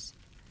whispers.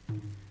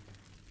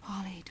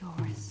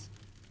 Polydorus.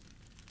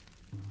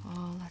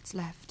 All that's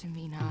left to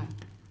me now.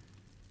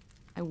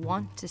 I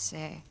want to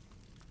say,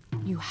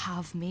 you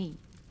have me,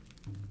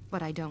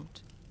 but I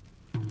don't.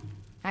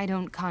 I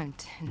don't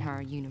count in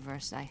her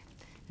universe. I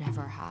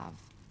never have.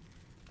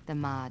 The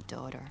mad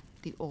daughter,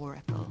 the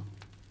oracle.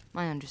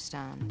 I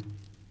understand.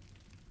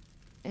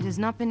 It has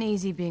not been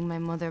easy being my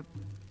mother,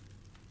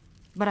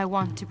 but I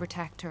want to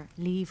protect her,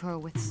 leave her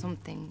with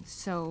something,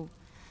 so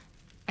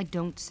I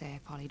don't say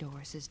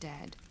Polydorus is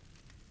dead.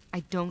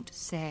 I don't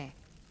say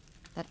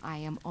that I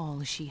am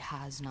all she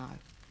has now.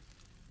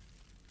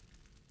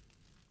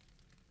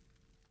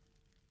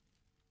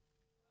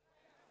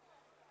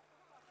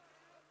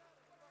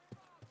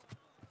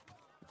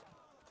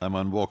 I'm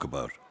on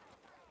walkabout,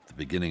 the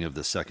beginning of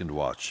the second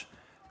watch,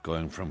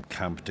 going from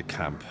camp to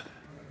camp,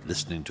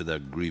 listening to their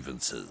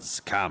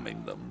grievances,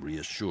 calming them,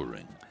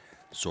 reassuring,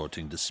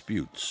 sorting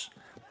disputes,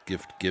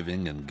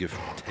 gift-giving and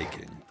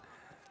gift-taking.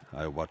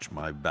 I watch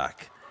my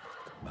back.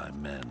 My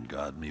men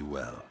guard me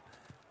well.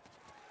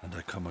 And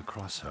I come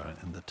across her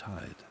in the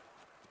tide.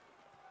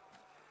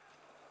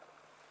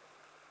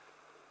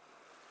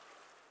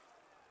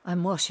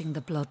 I'm washing the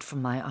blood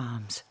from my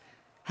arms,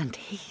 and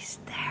he's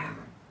there,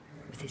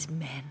 with his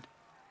men,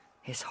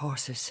 his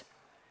horses,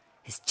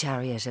 his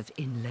chariot of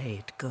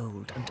inlaid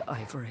gold and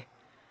ivory.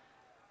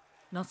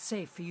 Not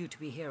safe for you to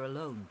be here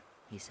alone,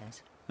 he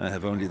says. I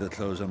have only the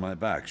clothes on my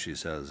back, she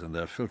says, and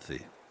they're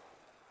filthy.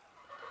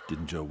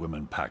 Didn't your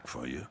women pack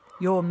for you?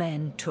 Your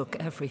men took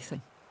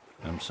everything.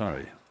 I'm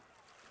sorry.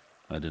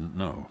 I didn't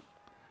know.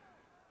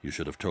 You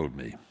should have told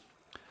me.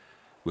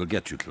 We'll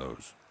get you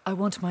clothes. I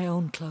want my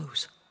own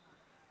clothes.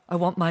 I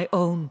want my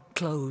own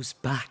clothes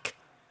back.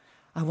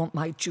 I want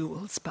my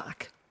jewels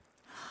back.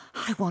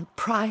 I want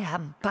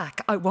Priam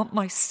back. I want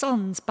my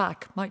sons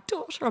back. My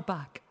daughter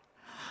back.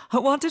 I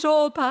want it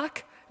all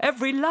back.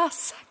 Every last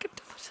second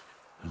of it.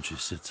 And she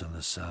sits on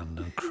the sand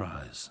and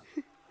cries.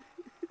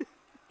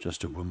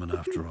 Just a woman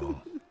after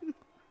all.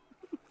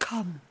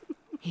 Come,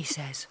 he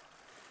says,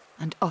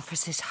 and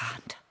offers his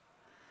hand.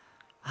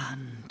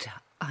 And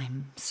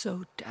I'm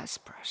so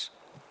desperate.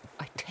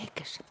 I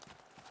take it.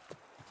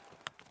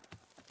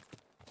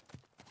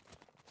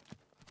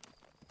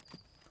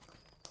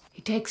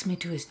 He takes me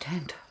to his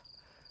tent,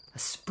 a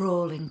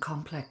sprawling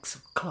complex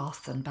of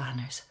cloth and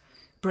banners,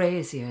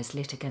 braziers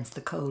lit against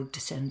the cold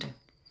descending.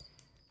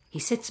 He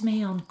sits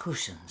me on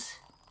cushions,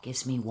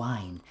 gives me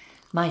wine,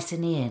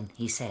 Mycenaean,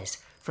 he says,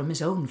 from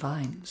his own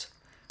vines,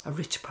 a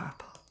rich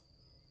purple,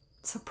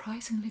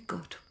 surprisingly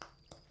good.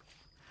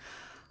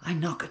 I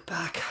knock it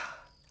back.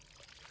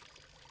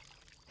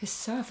 His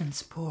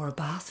servants pour a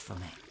bath for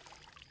me.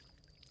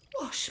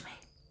 Wash me.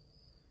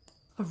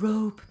 A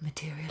robe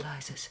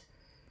materializes.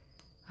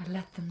 I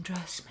let them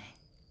dress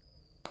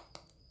me.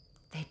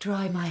 They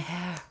dry my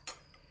hair.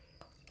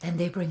 Then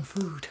they bring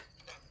food.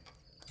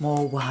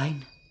 More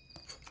wine.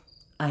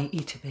 I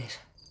eat a bit.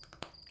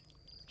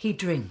 He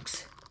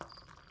drinks.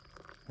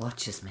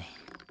 Watches me.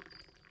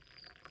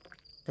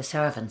 The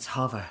servants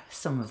hover,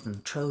 some of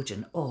them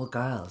Trojan, all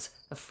girls,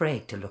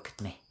 afraid to look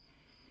at me.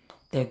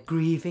 Their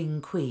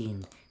grieving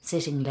queen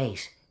sitting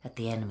late at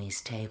the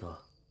enemy's table.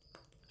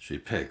 She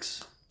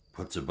picks,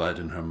 puts a bite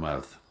in her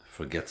mouth,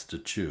 forgets to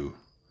chew.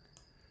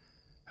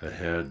 Her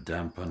hair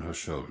damp on her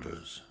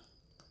shoulders.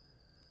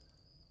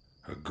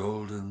 Her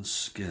golden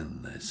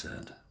skin, they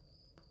said.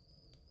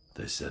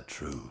 They said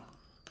true.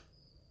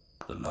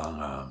 The long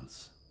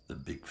arms, the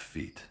big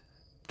feet,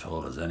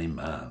 tall as any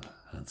man,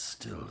 and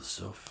still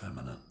so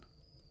feminine.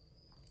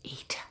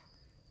 Eat.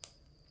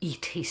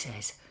 Eat, he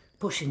says,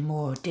 pushing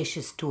more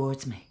dishes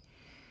towards me.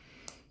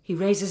 He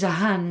raises a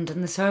hand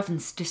and the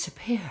servants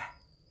disappear.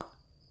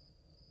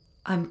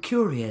 I'm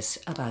curious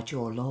about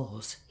your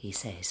laws, he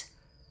says.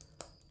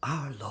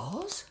 Our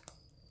laws?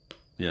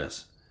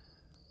 Yes.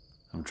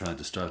 I'm trying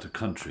to start a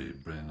country,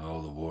 bring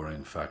all the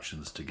warring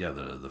factions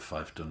together, the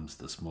fiefdoms,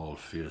 the small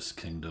fierce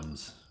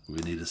kingdoms. We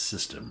need a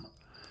system.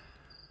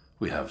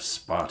 We have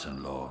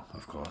Spartan law,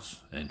 of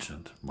course,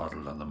 ancient,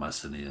 modelled on the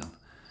Mycenaean.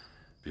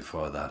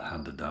 Before that,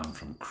 handed down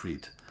from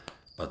Crete.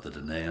 But the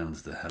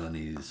Danaians, the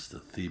Hellenes, the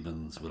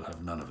Thebans will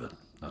have none of it,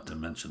 not to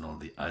mention all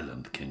the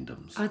island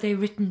kingdoms. Are they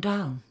written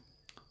down?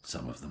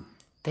 Some of them.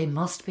 They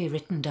must be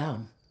written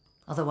down.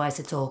 Otherwise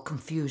it's all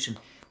confusion.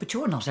 But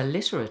you're not a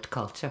literate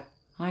culture,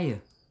 are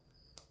you?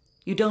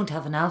 You don't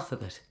have an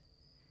alphabet.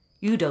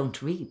 You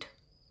don't read,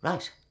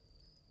 right?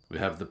 We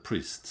have the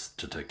priests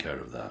to take care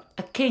of that.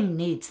 A king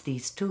needs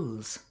these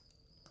tools.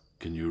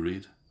 Can you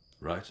read?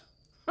 Right?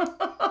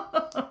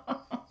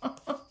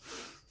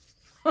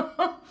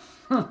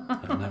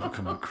 I've never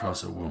come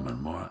across a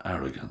woman more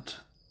arrogant.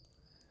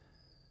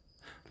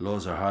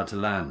 Laws are hard to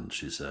land,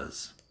 she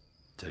says.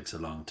 Takes a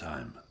long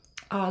time.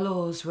 Our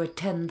laws were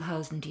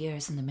 10,000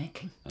 years in the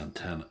making. And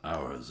 10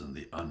 hours in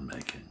the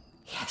unmaking.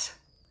 Yes.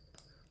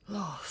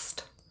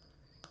 Lost.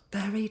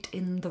 Buried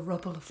in the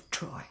rubble of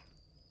Troy.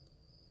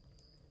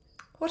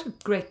 What a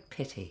great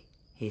pity,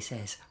 he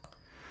says.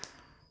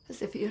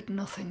 As if he had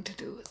nothing to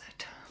do with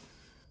it.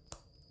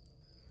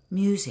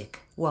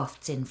 Music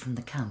wafts in from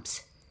the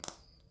camps.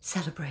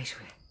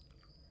 Celebratory.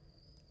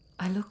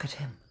 I look at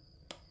him.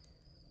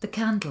 The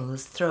candle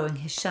is throwing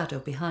his shadow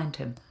behind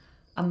him,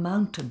 a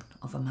mountain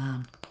of a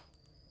man.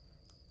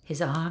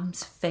 His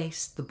arms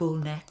face the bull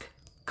neck,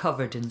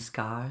 covered in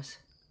scars.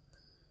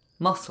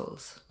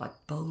 Muscles like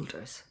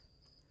boulders.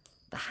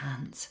 The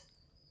hands,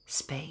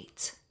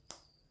 spades.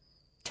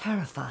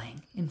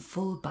 Terrifying in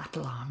full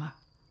battle armour.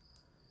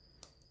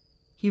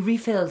 He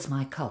refills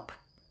my cup,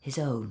 his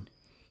own.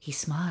 He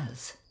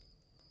smiles.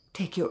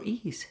 Take your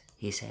ease,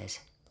 he says.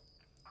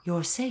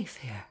 You're safe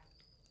here.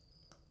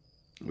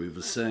 We've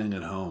a saying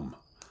at home.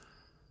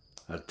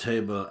 At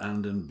table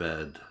and in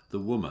bed, the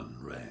woman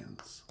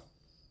reigns.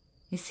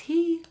 Is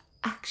he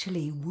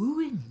actually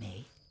wooing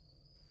me?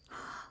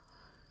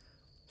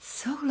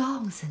 So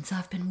long since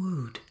I've been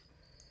wooed.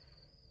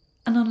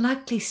 An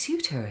unlikely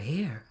suitor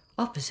here,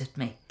 opposite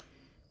me.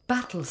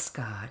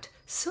 Battle-scarred,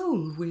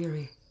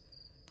 soul-weary.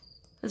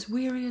 As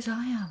weary as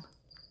I am.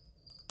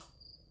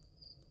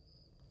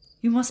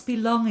 You must be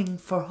longing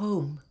for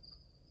home.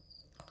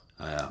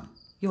 I am.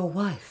 Your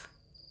wife.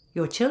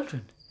 Your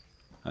children.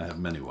 I have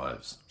many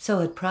wives. So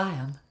had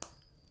Priam.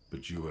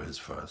 But you were his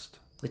first.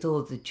 With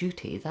all the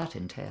duty that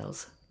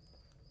entails.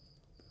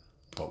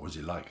 What was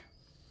he like?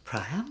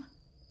 Priam?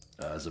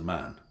 As a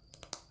man.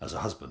 As a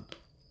husband.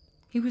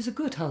 He was a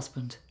good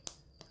husband.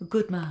 A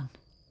good man.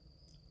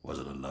 Was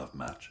it a love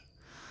match?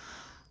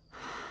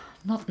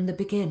 Not in the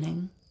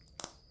beginning.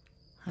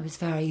 I was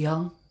very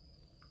young.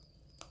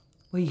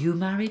 Were you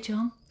married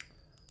young?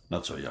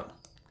 Not so young.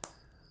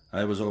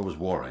 I was always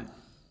warring.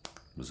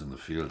 Was in the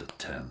field at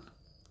 10.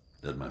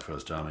 Led my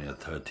first army at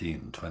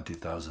 13,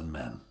 20,000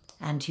 men.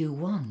 And you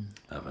won.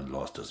 Haven't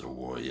lost us a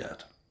war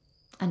yet.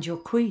 And your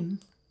queen?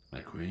 My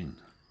queen?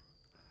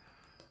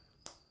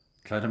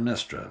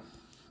 Clytemnestra.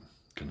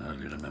 Can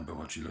hardly remember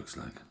what she looks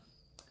like.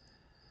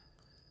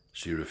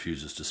 She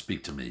refuses to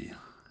speak to me,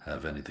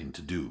 have anything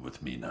to do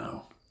with me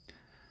now.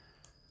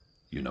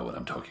 You know what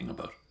I'm talking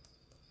about.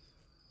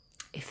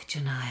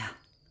 Iphigenia,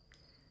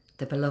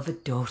 the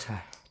beloved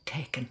daughter,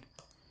 taken.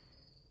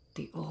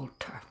 The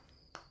altar,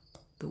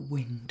 the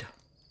wind.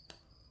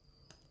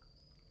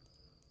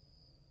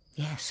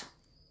 Yes,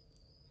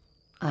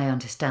 I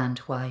understand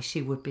why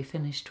she would be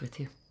finished with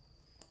you.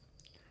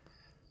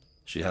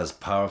 She has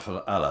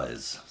powerful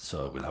allies,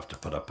 so we'll have to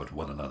put up with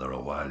one another a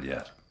while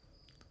yet.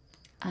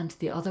 And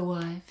the other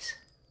wives?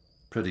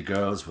 Pretty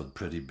girls with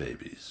pretty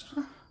babies.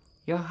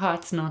 Your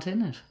heart's not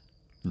in it.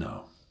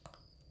 No.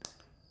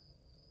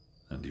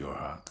 And your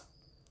heart?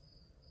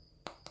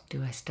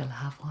 Do I still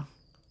have one?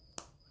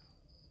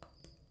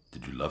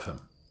 Did you love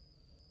him?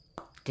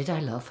 Did I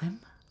love him?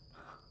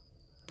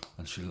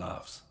 And she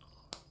laughs.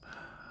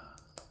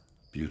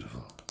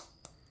 Beautiful.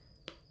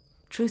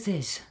 Truth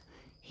is,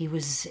 he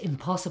was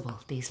impossible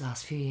these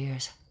last few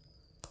years.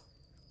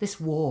 This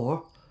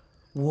war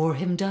wore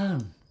him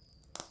down,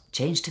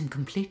 changed him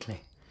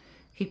completely.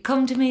 He'd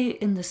come to me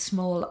in the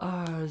small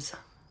hours,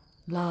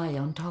 lie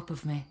on top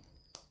of me,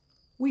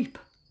 weep.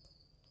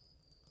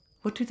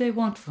 What do they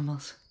want from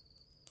us?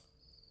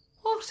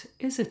 What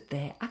is it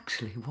they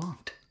actually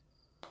want?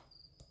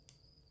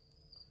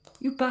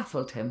 You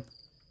baffled him.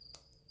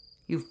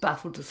 You've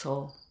baffled us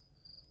all.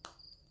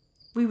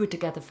 We were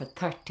together for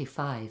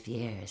 35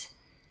 years.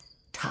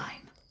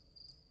 Time.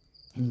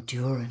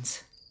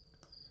 Endurance.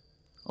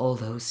 All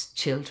those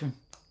children.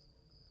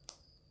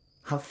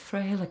 How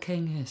frail a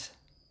king is,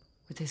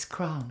 with his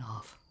crown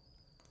off.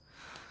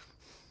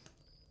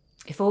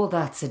 If all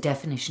that's a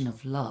definition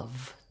of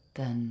love,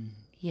 then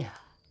yeah,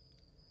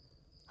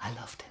 I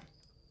loved him.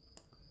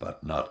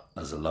 But not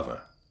as a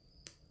lover.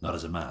 Not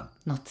as a man.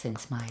 Not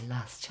since my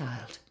last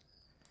child.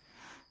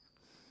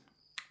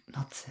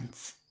 Not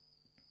since...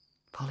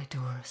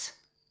 Polydorus.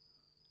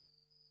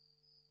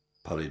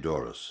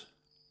 Polydorus.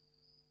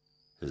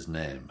 His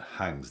name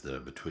hangs there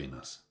between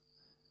us.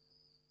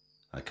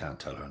 I can't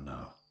tell her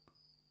now.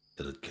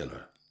 It'd kill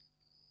her.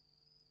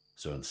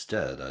 So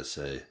instead I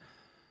say,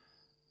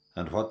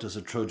 and what does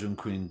a Trojan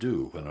queen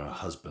do when her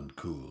husband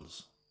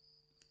cools?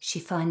 She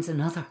finds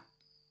another.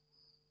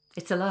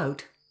 It's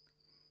allowed.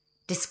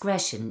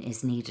 Discretion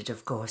is needed,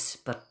 of course,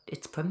 but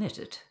it's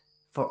permitted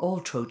for all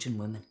Trojan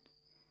women.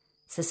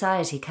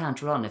 Society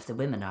can't run if the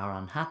women are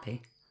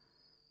unhappy.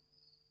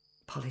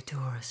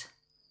 Polydorus.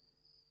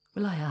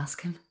 Will I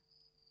ask him?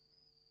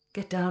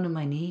 Get down on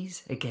my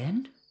knees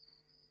again?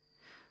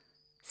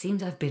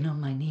 Seems I've been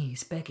on my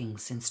knees begging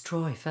since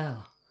Troy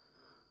fell.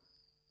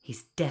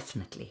 He's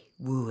definitely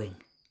wooing.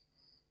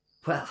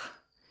 Well,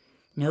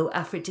 no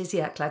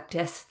aphrodisiac like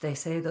death, they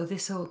say, though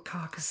this old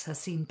carcass has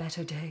seen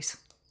better days.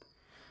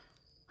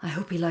 I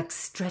hope he likes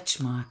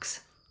stretch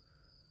marks.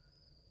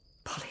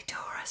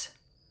 Polydorus.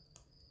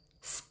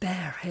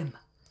 Spare him.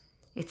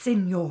 It's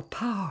in your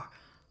power,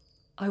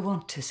 I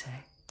want to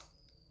say.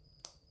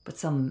 But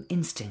some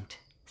instinct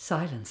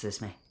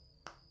silences me.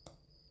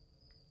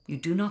 You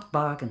do not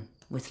bargain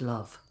with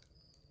love.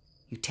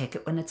 You take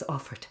it when it's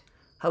offered,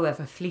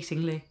 however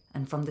fleetingly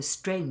and from the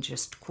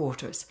strangest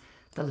quarters,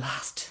 the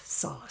last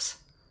solace.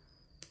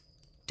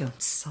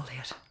 Don't sully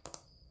it.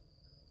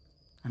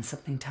 And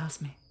something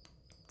tells me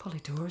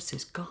Polydorus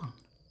is gone.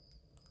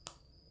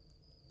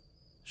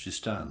 She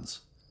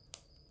stands.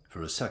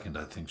 For a second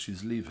I think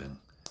she's leaving.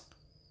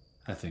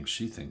 I think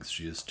she thinks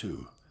she is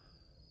too.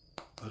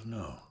 But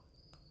no.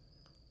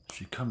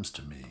 She comes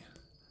to me,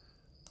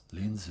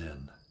 leans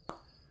in,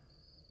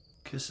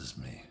 kisses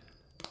me,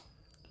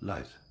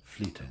 light,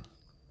 fleeting,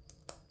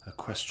 a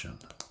question,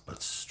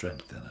 but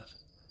strength in it.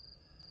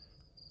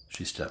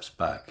 She steps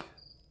back,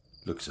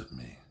 looks at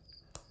me,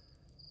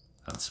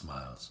 and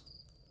smiles.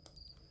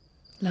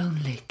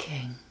 Lonely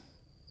king.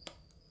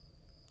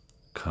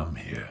 Come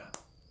here.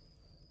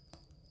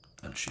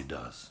 And she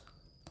does.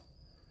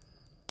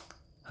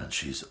 And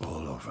she's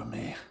all over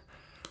me,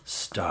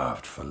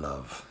 starved for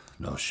love.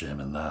 No shame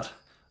in that.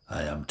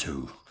 I am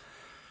too.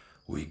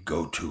 We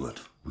go to it.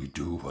 We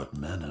do what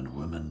men and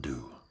women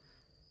do.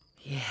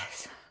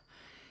 Yes,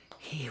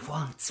 he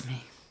wants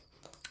me.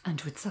 And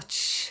with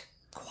such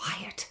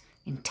quiet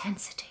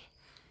intensity.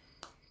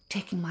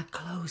 Taking my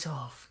clothes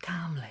off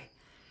calmly,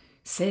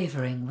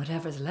 savouring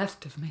whatever's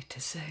left of me to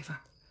savour.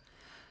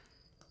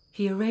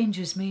 He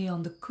arranges me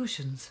on the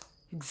cushions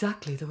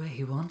exactly the way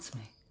he wants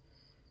me.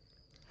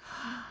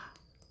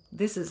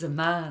 This is a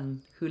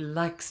man who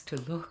likes to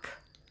look.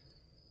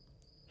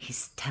 He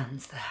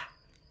stands there,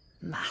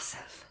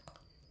 massive,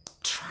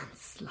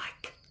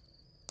 trance-like,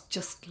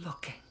 just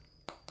looking.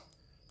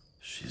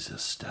 She's a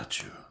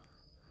statue.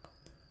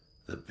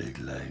 The big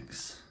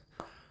legs,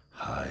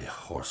 high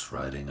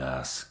horse-riding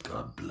ass,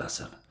 God bless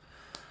it.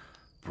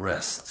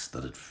 Breasts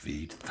that'd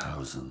feed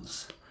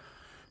thousands.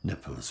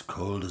 Nipples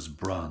cold as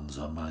bronze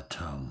on my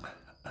tongue.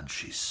 And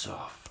she's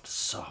soft,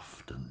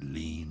 soft and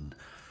lean,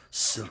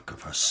 silk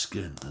of her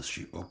skin as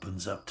she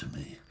opens up to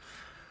me,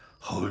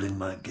 holding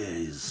my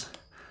gaze.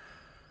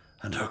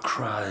 And her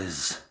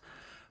cries,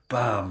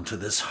 balm to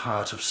this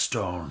heart of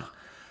stone,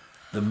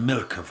 the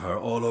milk of her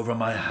all over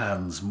my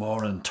hands,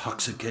 more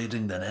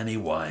intoxicating than any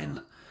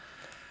wine.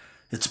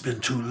 It's been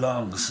too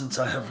long since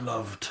I have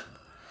loved.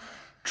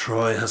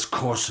 Troy has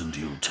coarsened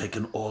you,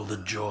 taken all the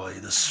joy,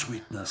 the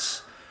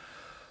sweetness.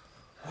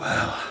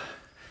 Well,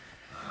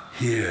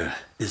 here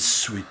is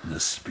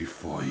sweetness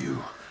before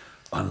you,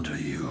 under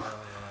you.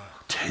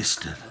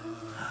 Taste it.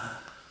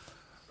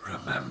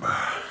 Remember.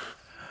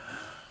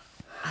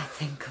 I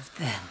think of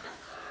them.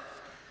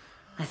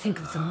 I think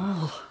of them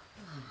all.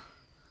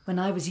 When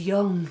I was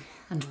young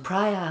and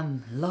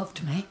Priam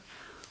loved me,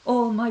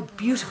 all my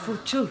beautiful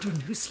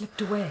children who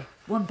slipped away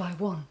one by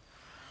one,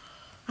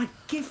 I'd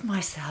give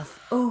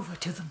myself over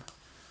to them,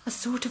 a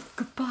sort of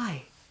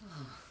goodbye.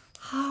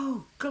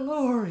 How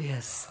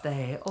glorious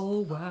they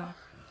all were.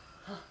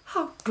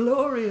 How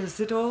glorious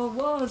it all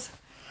was.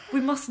 We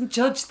mustn't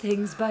judge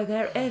things by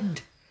their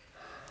end.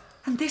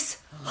 And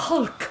this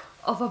hulk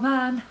of a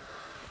man,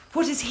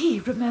 what is he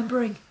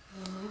remembering?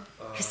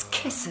 His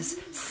kisses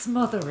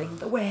smothering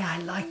the way I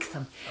like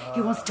them.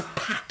 He wants to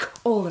pack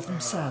all of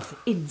himself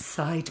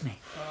inside me.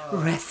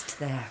 Rest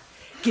there.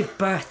 Give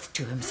birth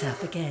to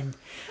himself again.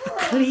 A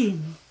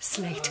clean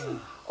slate.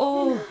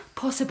 All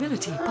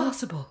possibility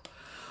possible.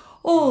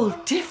 All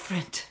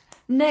different.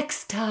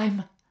 Next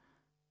time.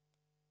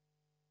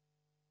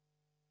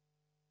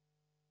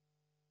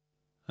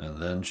 And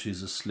then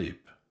she's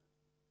asleep.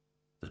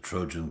 The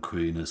Trojan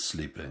queen is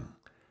sleeping.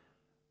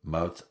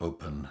 Mouth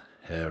open,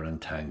 hair in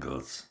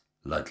tangles,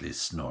 lightly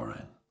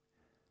snoring.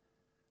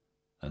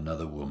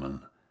 Another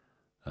woman,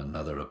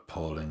 another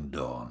appalling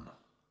dawn.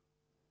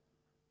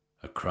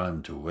 A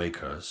crime to wake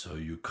her, so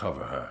you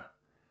cover her.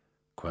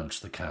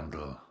 Quench the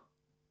candle.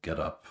 Get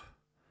up.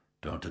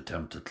 Don't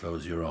attempt to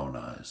close your own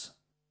eyes.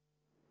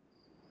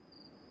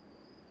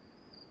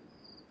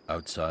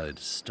 Outside,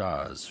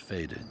 stars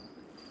fading.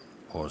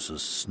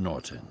 Horses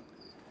snorting.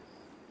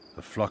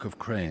 A flock of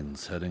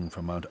cranes heading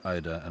for Mount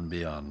Ida and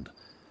beyond.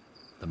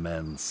 The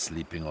men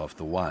sleeping off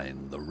the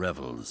wine, the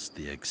revels,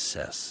 the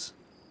excess.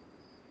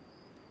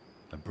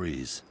 A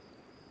breeze.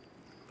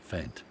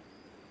 Faint.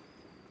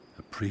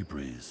 A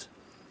pre-breeze.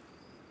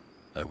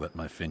 I wet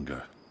my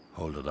finger,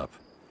 hold it up.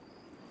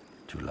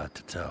 Too late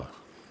to tell.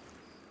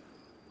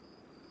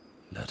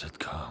 Let it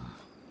come.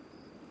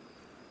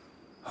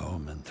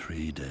 Home in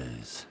 3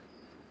 days.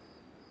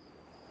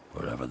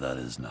 Wherever that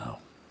is now.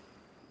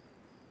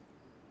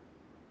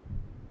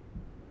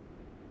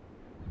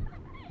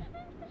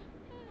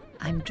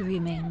 I'm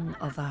dreaming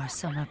of our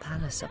summer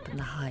palace up in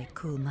the high,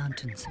 cool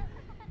mountains.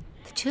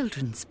 The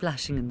children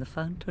splashing in the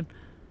fountain.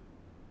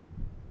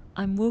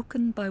 I'm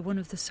woken by one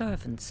of the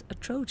servants, a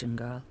Trojan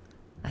girl.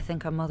 I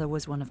think her mother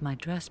was one of my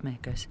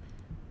dressmakers.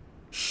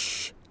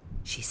 Shh,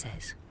 she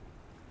says,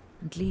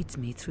 and leads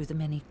me through the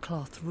many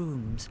cloth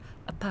rooms,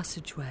 a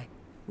passageway.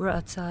 We're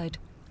outside,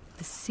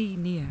 the sea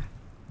near.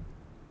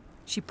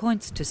 She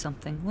points to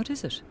something. What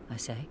is it? I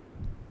say.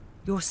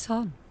 Your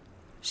son,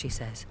 she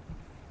says.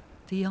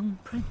 The young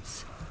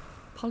prince,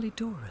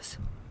 Polydorus.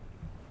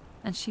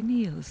 And she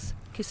kneels,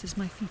 kisses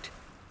my feet.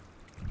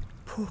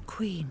 Poor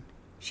queen,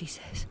 she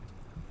says.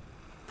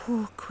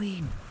 Poor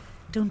queen.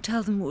 Don't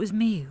tell them it was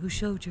me who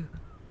showed you.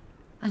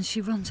 And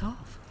she runs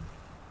off.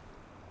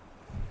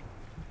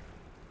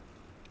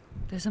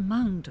 There's a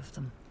mound of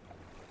them,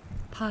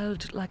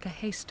 piled like a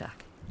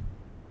haystack.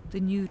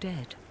 The new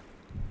dead.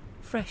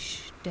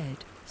 Fresh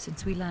dead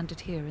since we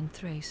landed here in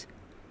Thrace.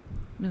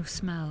 No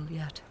smell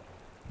yet.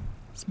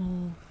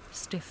 Small,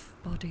 stiff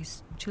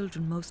bodies,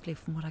 children mostly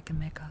from what I can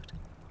make out.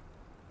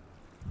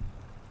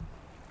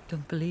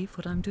 Don't believe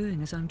what I'm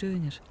doing as I'm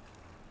doing it.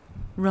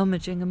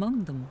 Rummaging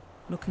among them,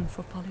 looking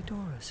for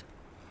Polydorus.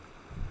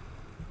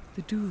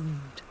 The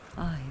doomed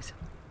eyes,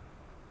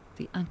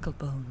 the ankle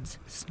bones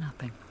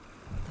snapping,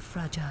 the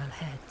fragile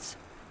heads,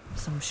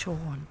 some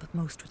shorn but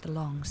most with the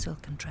long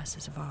silken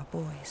tresses of our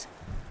boys.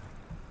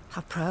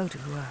 How proud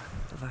we were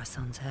of our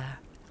son's hair.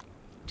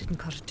 Didn't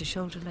cut it to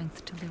shoulder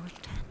length till they were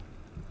 10.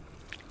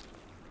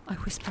 I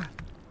whisper,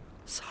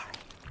 sorry,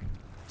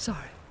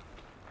 sorry,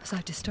 as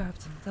I disturb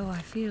them, though I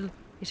feel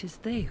it is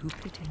they who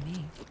pity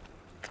me.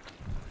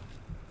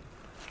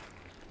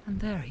 And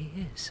there he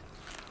is,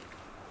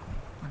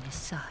 on his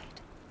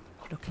side,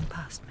 looking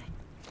past me.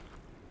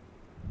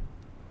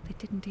 They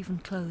didn't even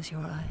close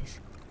your eyes.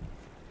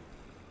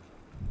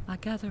 I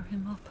gather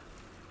him up.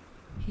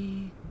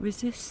 He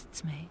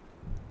resists me.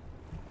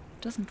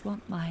 Doesn't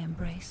want my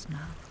embrace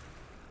now.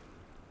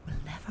 Will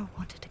never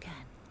want it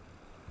again.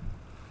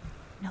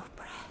 No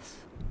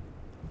breath.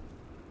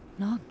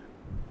 None.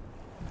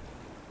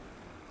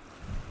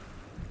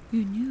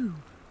 You knew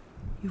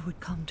you would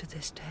come to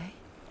this day.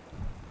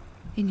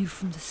 You knew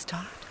from the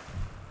start.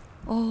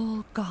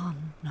 All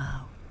gone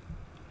now.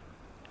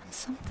 And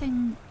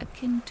something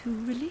akin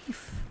to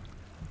relief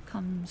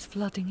comes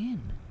flooding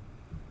in.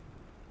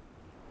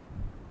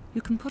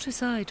 You can put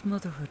aside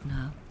motherhood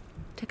now.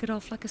 Take it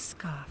off like a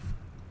scarf.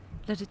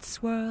 Let it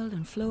swirl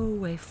and flow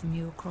away from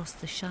you across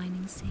the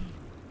shining sea.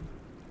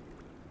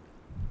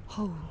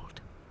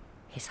 Hold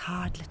his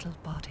hard little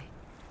body.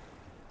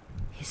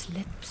 His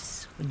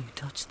lips, when you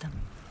touch them,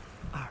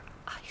 are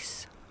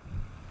ice.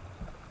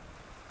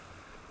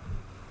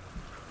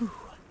 Who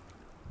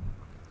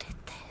did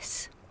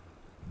this?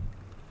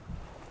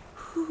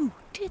 Who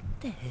did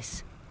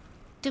this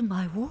to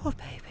my war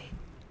baby?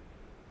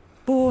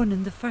 Born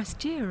in the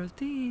first year of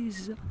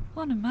these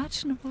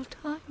unimaginable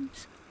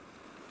times.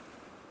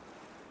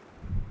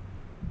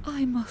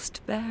 I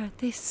must bear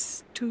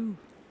this too,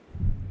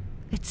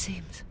 it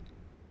seems.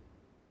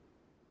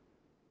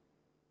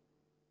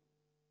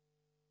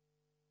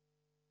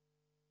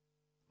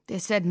 They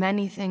said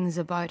many things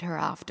about her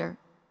after.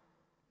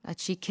 That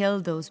she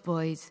killed those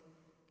boys,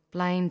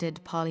 blinded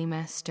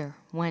Polymester,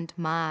 went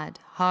mad,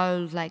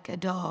 howled like a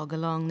dog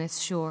along this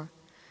shore.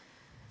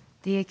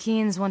 The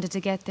Achaeans wanted to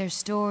get their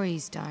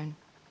stories down,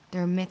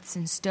 their myths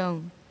in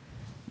stone,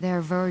 their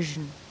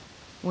version,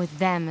 with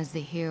them as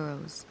the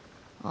heroes.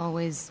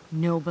 Always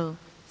noble,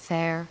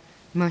 fair,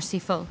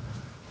 merciful.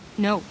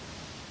 No,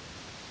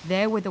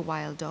 they were the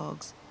wild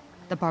dogs,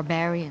 the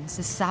barbarians,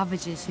 the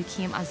savages who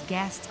came as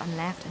guests and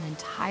left an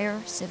entire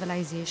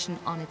civilization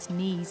on its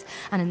knees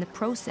and in the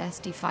process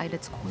defied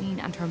its queen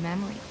and her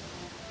memory.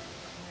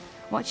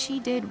 What she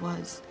did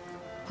was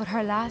put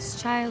her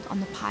last child on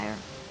the pyre,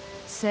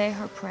 say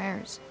her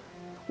prayers,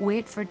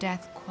 wait for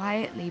death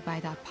quietly by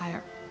that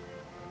pyre.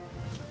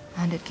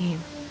 And it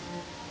came,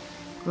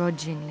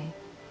 grudgingly,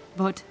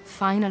 but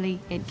finally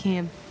it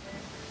came.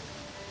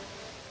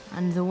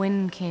 And the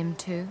wind came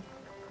too,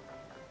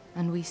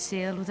 and we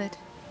sailed with it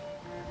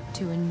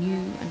to a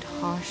new and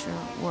harsher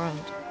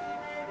world.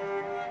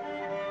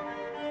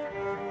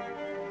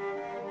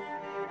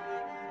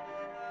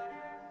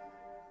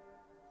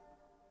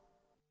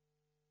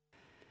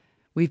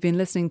 We've been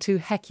listening to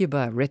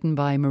Hecuba, written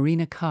by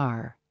Marina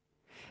Carr.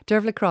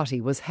 Derbhle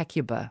Crotty was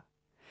Hecuba.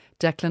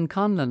 Declan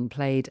Conlon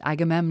played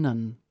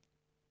Agamemnon.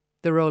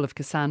 The role of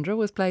Cassandra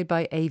was played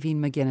by Aoibhinn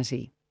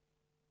McGinnity.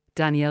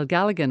 Danielle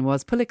Galligan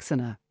was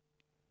Polixena.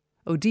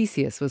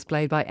 Odysseus was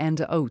played by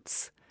Enda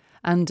Oates,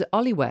 and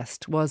Ollie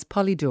West was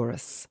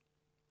Polydorus.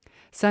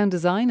 Sound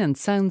design and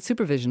sound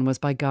supervision was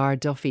by Gar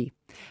Duffy.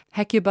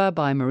 Hecuba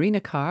by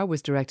Marina Carr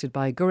was directed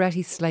by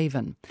Goretti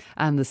Slavin,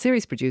 and the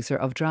series producer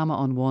of Drama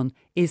on One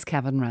is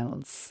Kevin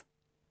Reynolds.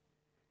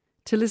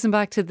 To listen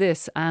back to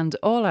this and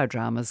all our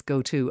dramas,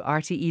 go to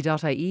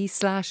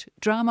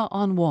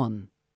rte.ie/dramaon1.